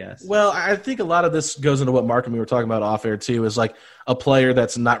me, I guess. Well, I think a lot of this goes into what Mark and me were talking about off air too. Is like a player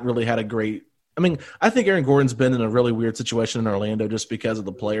that's not really had a great I mean, I think Aaron Gordon's been in a really weird situation in Orlando just because of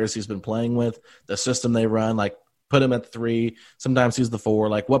the players he's been playing with, the system they run, like put him at 3. Sometimes he's the 4.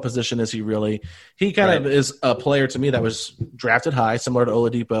 Like, what position is he really? He kind of is a player to me that was drafted high, similar to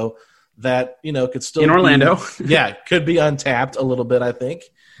Oladipo, that, you know, could still in Orlando. Could be untapped a little bit, I think.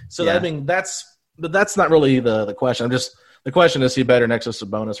 So, I mean, that's not really the question. The question is he better next to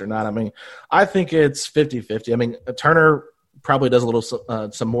Sabonis or not? I mean, I think it's 50-50. I mean, Turner probably does a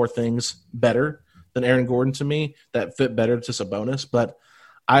little some more things better than Aaron Gordon to me that fit better to Sabonis, but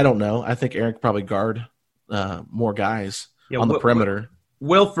I don't know. I think Aaron could probably guard more guys on the perimeter.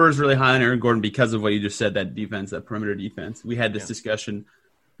 Will Furr's really high on Aaron Gordon because of what you just said, that defense, that perimeter defense. We had this discussion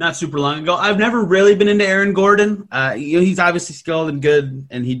not super long ago. I've never really been into Aaron Gordon. You know, he's obviously skilled and good,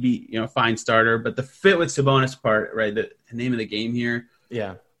 and he'd be, you know, a fine starter. But the fit with Sabonis part, right, the name of the game here.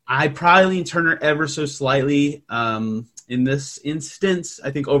 Yeah. I probably lean Turner ever so slightly in this instance.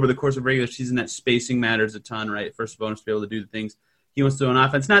 I think over the course of regular season, that spacing matters a ton, right? For Sabonis to be able to do the things he wants to do on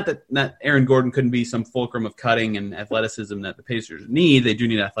offense. Not that Aaron Gordon couldn't be some fulcrum of cutting and athleticism that the Pacers need. They do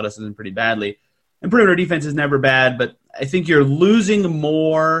need athleticism pretty badly. And perimeter defense is never bad, but I think you're losing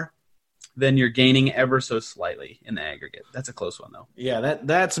more than you're gaining ever so slightly in the aggregate. That's a close one, though. Yeah,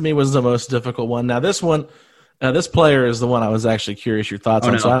 that to me was the most difficult one. Now, this one, this player is the one I was actually curious your thoughts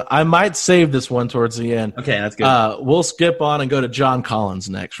on. No. So I might save this one towards the end. Okay, that's good. We'll skip on and go to John Collins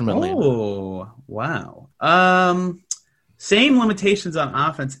next from Atlanta. Oh, wow. Same limitations on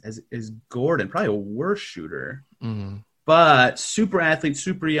offense as Gordon, probably a worse shooter. Mm-hmm. But super athlete,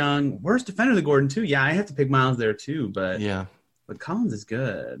 super young, worse defender than Gordon too. Yeah, I have to pick Miles there too. But Collins is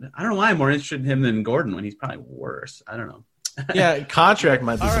good. I don't know why I'm more interested in him than Gordon when he's probably worse. I don't know. Yeah, contract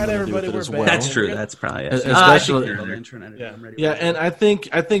might be something to do with it as well. That's true. That's probably it. Especially, and I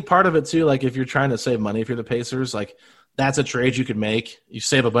think part of it too, like if you're trying to save money for the Pacers, like that's a trade you could make. You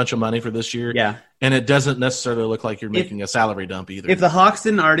save a bunch of money for this year. Yeah. And it doesn't necessarily look like you're making a salary dump either. If the Hawks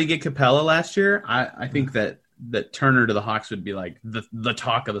didn't already get Capella last year, I think that Turner to the Hawks would be like the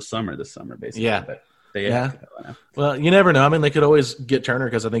talk of the summer this summer, basically. Yeah. But they have Capella now. Well, you never know. I mean, they could always get Turner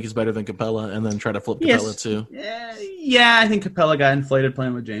because I think he's better than Capella and then try to flip Capella too. Yeah, I think Capella got inflated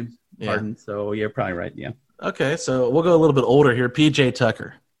playing with James Harden. So you're probably right. Yeah. Okay, so we'll go a little bit older here. PJ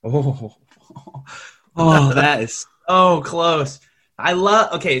Tucker. Oh, that is so close.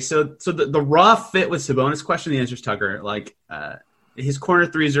 So the raw fit with Sabonis question, the answer is Tucker. Like his corner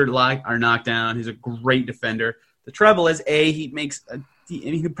threes are knocked down. He's a great defender. The trouble is, he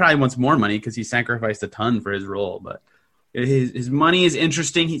probably wants more money because he sacrificed a ton for his role. But his money is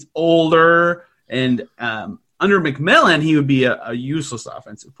interesting. He's older, and under McMillan, he would be a useless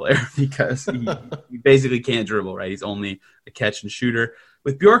offensive player because he basically can't dribble. Right, he's only a catch and shooter.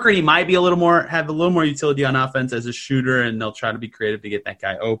 With Bjorkgren, he might be have a little more utility on offense as a shooter, and they'll try to be creative to get that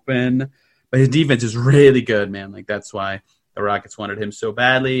guy open. But his defense is really good, man. Like that's why the Rockets wanted him so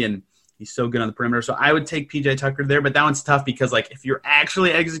badly, and he's so good on the perimeter. So I would take PJ Tucker there, but that one's tough because like if you're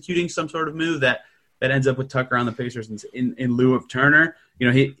actually executing some sort of move that ends up with Tucker on the Pacers in lieu of Turner, you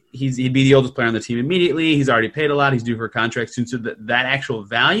know, he'd be the oldest player on the team immediately. He's already paid a lot. He's due for a contract soon. So that actual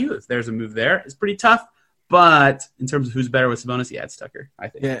value, if there's a move there, is pretty tough. But in terms of who's better with Sabonis, it's Tucker, I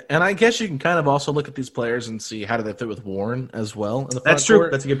think. Yeah, and I guess you can kind of also look at these players and see how do they fit with Warren as well. That's true.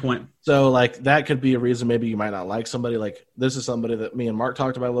 That's a good point. So, like, that could be a reason maybe you might not like somebody. Like, this is somebody that me and Mark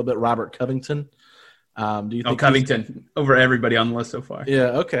talked about a little bit, Robert Covington. Do you think Covington over everybody on the list so far?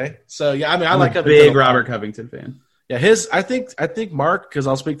 Yeah, okay. So, yeah, I mean, I like a big Robert Covington fan. Yeah, I think Mark, because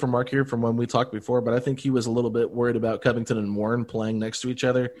I'll speak for Mark here from when we talked before, but I think he was a little bit worried about Covington and Warren playing next to each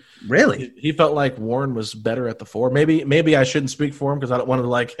other. Really? He felt like Warren was better at the 4. Maybe I shouldn't speak for him because I don't want to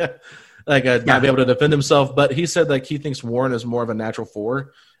not be able to defend himself. But he said like he thinks Warren is more of a natural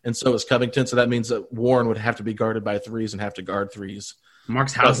 4, and so is Covington. So that means that Warren would have to be guarded by 3s and have to guard 3s.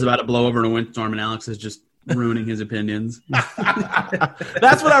 Mark's house is about to blow over in a windstorm, and Alex is just ruining his opinions.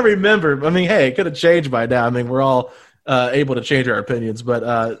 That's what I remember. I mean, hey, it could have changed by now. I mean, we're all able to change our opinions,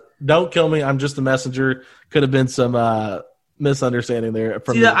 but don't kill me. I'm just the messenger. Could have been some misunderstanding there.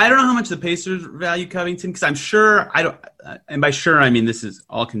 I don't know how much the Pacers value Covington because I'm sure and by sure I mean this is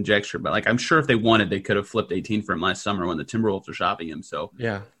all conjecture, but like I'm sure if they wanted, they could have flipped 18 for him last summer when the Timberwolves were shopping him. So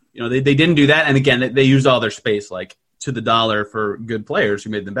yeah, you know they didn't do that, and again they used all their space like to the dollar for good players who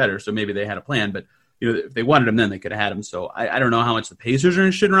made them better. So maybe they had a plan, but you know if they wanted him, then they could have had him. So I don't know how much the Pacers are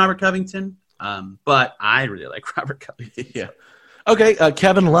interested in Robert Covington. But I really like Robert Covington. Yeah. Okay,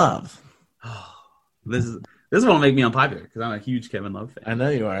 Kevin Love. This one will make me unpopular because I'm a huge Kevin Love fan. I know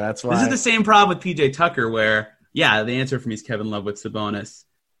you are. That's why. This is the same problem with PJ Tucker where, yeah, the answer for me is Kevin Love with Sabonis.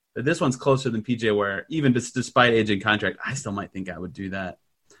 But this one's closer than PJ where even despite age and contract, I still might think I would do that.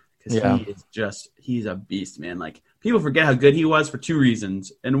 because Yeah. he's a beast, man. Like, people forget how good he was for two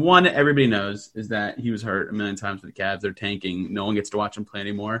reasons. And one, everybody knows, is that he was hurt a million times with the Cavs. They're tanking. No one gets to watch him play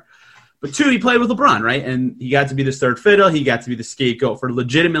anymore. But two, he played with LeBron, right? And he got to be the third fiddle. He got to be the scapegoat for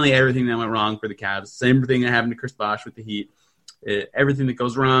legitimately everything that went wrong for the Cavs. Same thing that happened to Chris Bosh with the Heat. Everything that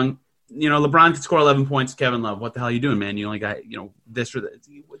goes wrong. You know, LeBron could score 11 points. Kevin Love, what the hell are you doing, man? You only got, this or that.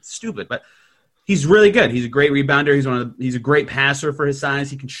 It's stupid. But he's really good. He's a great rebounder. He's a great passer for his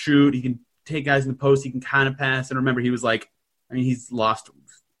size. He can shoot. He can take guys in the post. He can kind of pass. And remember, he was like, he's lost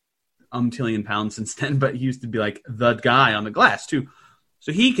umptillion pounds since then, but he used to be like the guy on the glass too.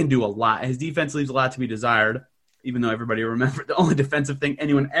 So he can do a lot. His defense leaves a lot to be desired, even though everybody will remember the only defensive thing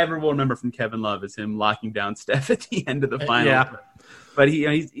anyone ever will remember from Kevin Love is him locking down Steph at the end of the final. Yeah. But he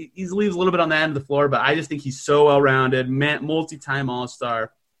leaves a little bit on the end of the floor, but I just think he's so well-rounded, multi-time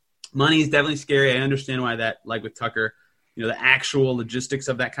All-Star. Money is definitely scary. I understand why that, like with Tucker, the actual logistics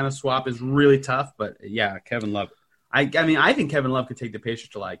of that kind of swap is really tough. But, yeah, Kevin Love. I think Kevin Love could take the Pacers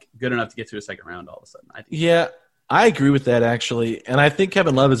to, like, good enough to get to a second round all of a sudden. Yeah, I agree with that, actually. And I think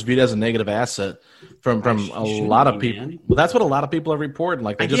Kevin Love is viewed as a negative asset from a lot of people. Man. Well, that's what a lot of people are reporting.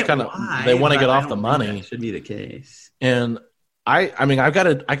 Like, they just kind of – they want to get off the money. That should be the case. And I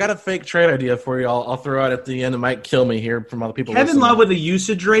got a fake trade idea for you. I'll throw out at the end. It might kill me here from other people. Kevin Love with a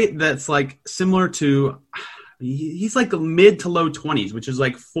usage rate that's like similar to he's like the mid to low 20s, which is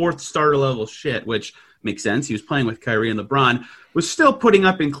like fourth starter level shit, which makes sense. He was playing with Kyrie and LeBron, was still putting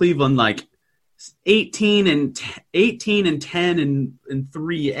up in Cleveland like 18 and 10 and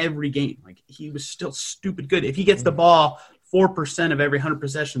 3 every game. Like, he was still stupid good. If he gets the ball 4% of every 100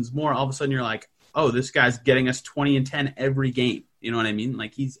 possessions more, all of a sudden you're like, oh, this guy's getting us 20 and 10 every game. You know what I mean?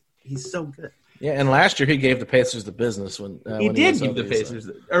 Like, he's so good. Yeah, and last year he gave the Pacers the business when he did was give the Pacers,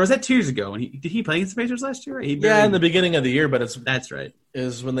 or was that 2 years ago? Did he play against the Pacers last year? Yeah, in the beginning of the year, but that's right.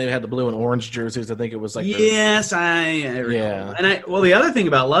 Is when they had the blue and orange jerseys. I think it was like yes, I recall. Yeah. And the other thing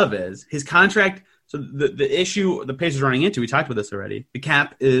about Love is his contract. So the issue the Pacers are running into, we talked about this already. The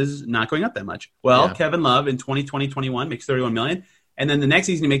cap is not going up that much. Well, Yeah. Kevin Love in 2020-21 makes $31 million, and then the next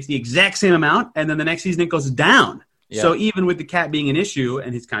season he makes the exact same amount, and then the next season it goes down. Yeah. So even with the cap being an issue,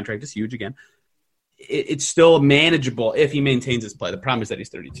 and his contract is huge again, it's still manageable if he maintains his play. The problem is that he's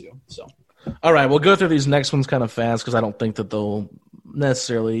 32. So, all right, we'll go through these next ones kind of fast because I don't think that they'll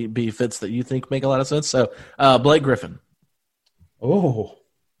necessarily be fits that you think make a lot of sense. So, Blake Griffin. Blake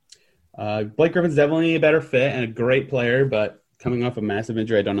Griffin's definitely a better fit and a great player, but coming off a massive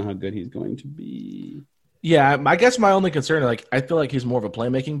injury, I don't know how good he's going to be. Yeah, I guess my only concern, like, I feel like he's more of a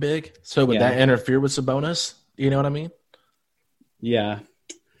playmaking big. So would that interfere with Sabonis? You know what I mean? Yeah.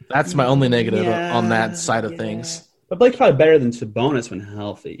 That's my only negative on that side of things. But Blake's probably better than Sabonis when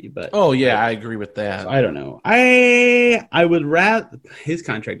healthy. But I agree with that. So I don't know. I would rather his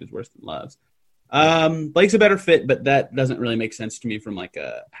contract is worse than Love's. Blake's a better fit, but that doesn't really make sense to me from like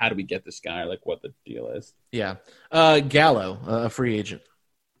how do we get this guy, like what the deal is. Yeah. Gallo, a free agent.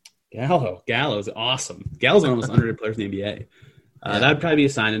 Gallo's awesome. Gallo's one of the most underrated players in the NBA. That would probably be a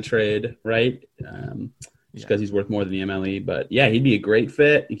sign and trade, right? Just because he's worth more than the MLE. But, yeah, he'd be a great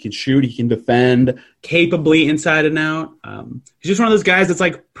fit. He can shoot. He can defend capably inside and out. He's just one of those guys that's,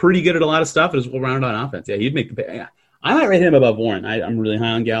 like, pretty good at a lot of stuff and is well-rounded on offense. Yeah, he'd make the pay. Yeah. I might rate him above Warren. I'm really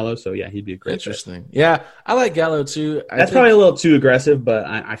high on Gallo, so, yeah, he'd be a great Interesting. Fit. Yeah, I like Gallo, too. That's probably a little too aggressive, but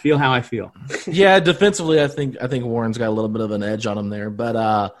I feel how I feel. Yeah, defensively, I think Warren's got a little bit of an edge on him there.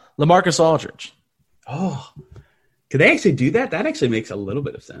 But LaMarcus Aldridge. Oh, could they actually do that? That actually makes a little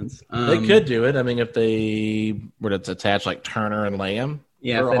bit of sense. They could do it. I mean, if they were to attach like Turner and Lamb,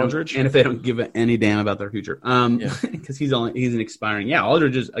 Aldridge, and if they don't give any damn about their future, because he's an expiring. Yeah,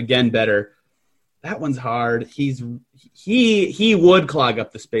 Aldridge is again better. That one's hard. He would clog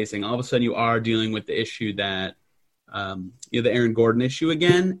up the spacing. All of a sudden, you are dealing with the issue that the Aaron Gordon issue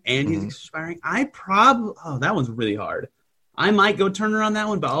again, and he's expiring. That one's really hard. I might go Turner on that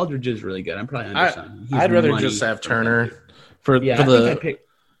one, but Aldridge is really good. I'm probably underselling. I'd rather just have Turner for the. I think I picked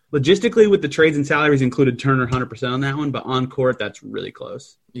logistically with the trades and salaries included Turner 100% on that one, but on court that's really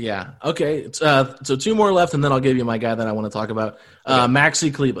close. Yeah. Okay. So 2 more left, and then I'll give you my guy that I want to talk about.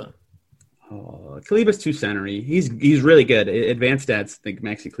 Maxi Kleber. Oh, Kleber's too centery. He's really good. Advanced stats think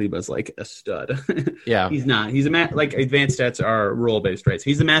Maxi Kleber's like a stud. Yeah. He's not. He's like advanced stats are role based, right? So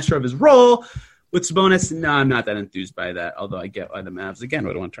he's the master of his role. With Sabonis, no, I'm not that enthused by that, although I get why the Mavs, again,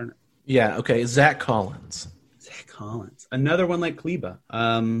 would want Turner. Yeah, okay. Zach Collins. Another one like Kleber.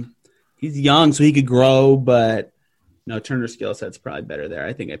 He's young, so he could grow, but no, Turner's skill set's probably better there.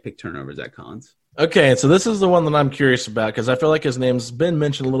 I think I picked Turner over Zach Collins. Okay, so this is the one that I'm curious about because I feel like his name's been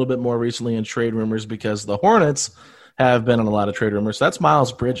mentioned a little bit more recently in trade rumors because the Hornets have been on a lot of trade rumors. So that's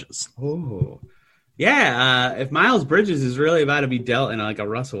Miles Bridges. Oh, yeah. If Miles Bridges is really about to be dealt in like a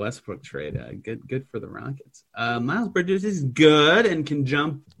Russell Westbrook trade, good for the Rockets. Miles Bridges is good and can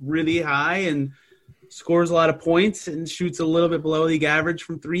jump really high and scores a lot of points and shoots a little bit below league average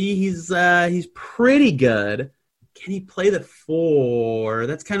from three. He's pretty good. Can he play the 4?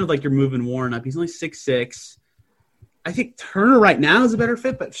 That's kind of like you're moving Warren up. He's only 6'6". I think Turner right now is a better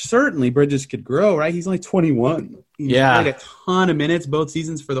fit, but certainly Bridges could grow, right? He's only 21. He played a ton of minutes both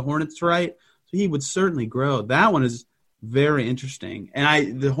seasons for the Hornets, right? So he would certainly grow. That one is very interesting.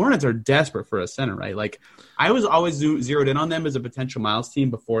 And the Hornets are desperate for a center, right? Like, I was always zeroed in on them as a potential Miles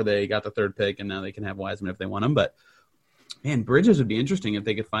team before they got the 3rd pick, and now they can have Wiseman if they want him. But, man, Bridges would be interesting if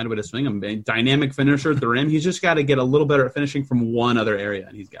they could find a way to swing him. A dynamic finisher at the rim. He's just got to get a little better at finishing from one other area,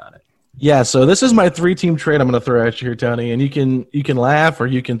 and he's got it. Yeah, so this is my 3-team trade I'm going to throw at you here, Tony, and you can laugh or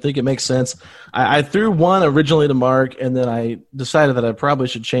you can think it makes sense. I threw one originally to Mark, and then I decided that I probably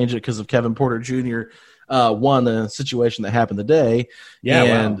should change it because of Kevin Porter Jr. One, the situation that happened today,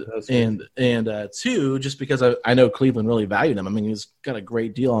 and 2, just because I know Cleveland really valued him. I mean, he's got a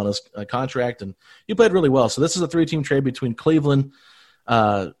great deal on his contract, and he played really well. So this is a 3-team trade between Cleveland,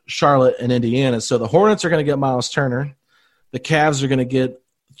 Charlotte, and Indiana. So the Hornets are going to get Miles Turner. The Cavs are going to get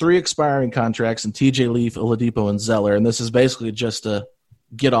 3 expiring contracts in TJ Leaf, Oladipo, and Zeller, and this is basically just a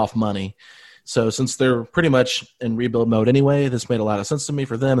get-off money. So since they're pretty much in rebuild mode anyway, this made a lot of sense to me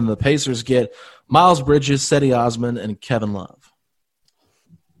for them, and the Pacers get Miles Bridges, Cedi Osman, and Kevin Love.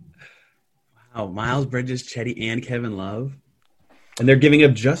 Wow, Miles Bridges, Cedi, and Kevin Love? And they're giving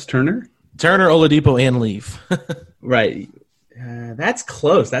up just Turner? Turner, Oladipo, and Leaf. Right. That's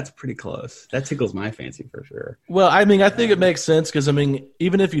close. That's pretty close. That tickles my fancy for sure. Well, I mean, I think it makes sense because, I mean,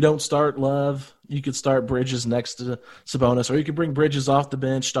 even if you don't start Love, you could start Bridges next to Sabonis, or you could bring Bridges off the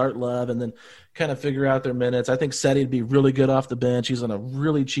bench, start Love, and then kind of figure out their minutes. I think Cedi would be really good off the bench. He's on a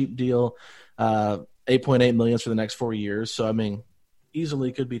really cheap deal, $8.8 million for the next 4 years. So, I mean,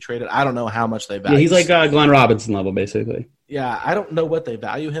 easily could be traded. I don't know how much they value. Yeah, he's like Glenn Robinson level, basically. Yeah, I don't know what they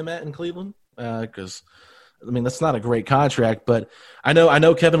value him at in Cleveland because – I mean, that's not a great contract, but I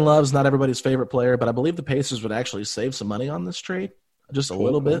know Kevin Love's not everybody's favorite player, but I believe the Pacers would actually save some money on this trade, just a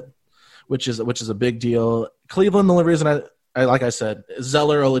little bit, which is a big deal. Cleveland, the only reason I like I said,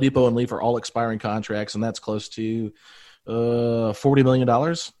 Zeller, Oladipo, and Leaf are all expiring contracts, and that's close to $40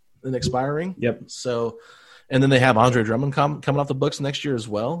 million in expiring. Yep. So, and then they have Andre Drummond coming off the books next year as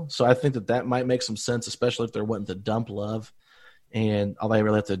well. So I think that might make some sense, especially if they're wanting to dump Love, and all they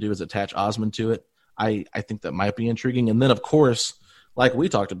really have to do is attach Osman to it. I think that might be intriguing. And then, of course, like we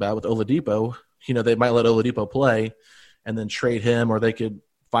talked about with Oladipo, they might let Oladipo play and then trade him, or they could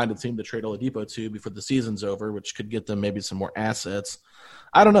find a team to trade Oladipo to before the season's over, which could get them maybe some more assets.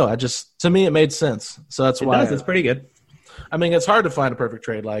 I don't know. To me, it made sense. So that's why it's pretty good. I mean, it's hard to find a perfect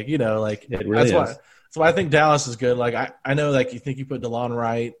trade. It really that's why I think Dallas is good. I know, you think you put DeLon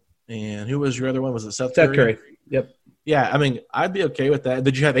Wright, and who was your other one? Was it Seth Curry? Yep. Yeah, I mean, I'd be okay with that.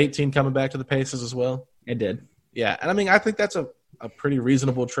 Did you have 18 coming back to the Pacers as well? I did. Yeah, and I mean, I think that's a pretty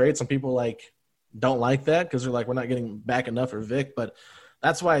reasonable trade. Some people don't like that because they're we're not getting back enough for Vic, but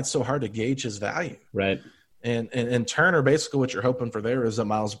that's why it's so hard to gauge his value. Right. And Turner, basically what you're hoping for there is that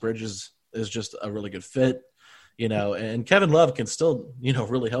Miles Bridges is just a really good fit, and Kevin Love can still,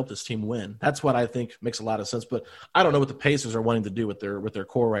 really help this team win. That's what I think makes a lot of sense. But I don't know what the Pacers are wanting to do with their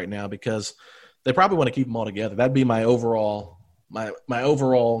core right now because they probably want to keep them all together. That'd be my overall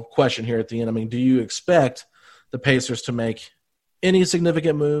question here at the end. I mean, do you expect the Pacers to make any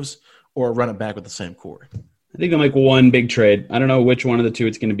significant moves or run it back with the same core? I think they'll make one big trade. I don't know which one of the two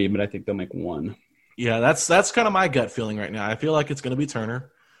it's going to be, but I think they'll make one. Yeah, that's kind of my gut feeling right now. I feel like it's going to be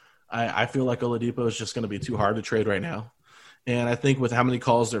Turner. I feel like Oladipo is just going to be too hard to trade right now. And I think with how many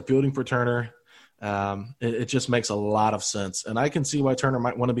calls they're fielding for Turner, it just makes a lot of sense. And I can see why Turner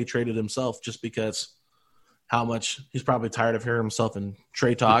might want to be traded himself just because how much he's probably tired of hearing himself in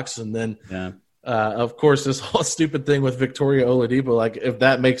trade talks. And then, of course, this whole stupid thing with Victoria Oladipo, if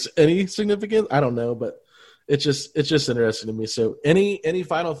that makes any significance, I don't know, but it's just interesting to me. So any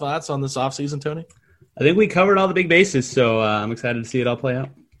final thoughts on this offseason, Tony? I think we covered all the big bases, so I'm excited to see it all play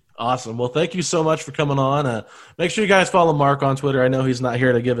out. Awesome. Well, thank you so much for coming on. Make sure you guys follow Mark on Twitter. I know he's not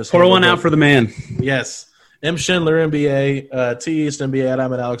here to give us – Pour one out for the man. Yes. M. Schindler, NBA, T. East, NBA, and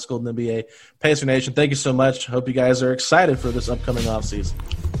I'm at Alex Golden, NBA. Pacer Nation, thank you so much. Hope you guys are excited for this upcoming offseason.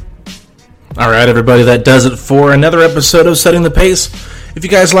 All right, everybody, that does it for another episode of Setting the Pace. If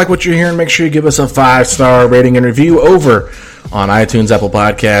you guys like what you're hearing, make sure you give us a 5-star rating and review over on iTunes, Apple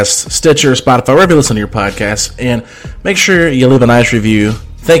Podcasts, Stitcher, Spotify, wherever you listen to your podcasts. And make sure you leave a nice review.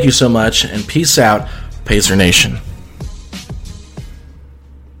 Thank you so much, and peace out, Pacer Nation.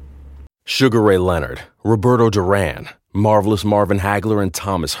 Sugar Ray Leonard, Roberto Duran, Marvelous Marvin Hagler, and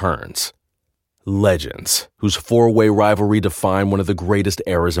Thomas Hearns. Legends, whose four-way rivalry defined one of the greatest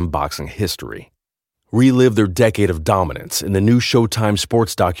eras in boxing history. Relive their decade of dominance in the new Showtime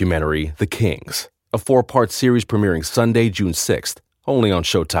sports documentary, The Kings, a 4-part series premiering Sunday, June 6th, only on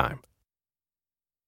Showtime.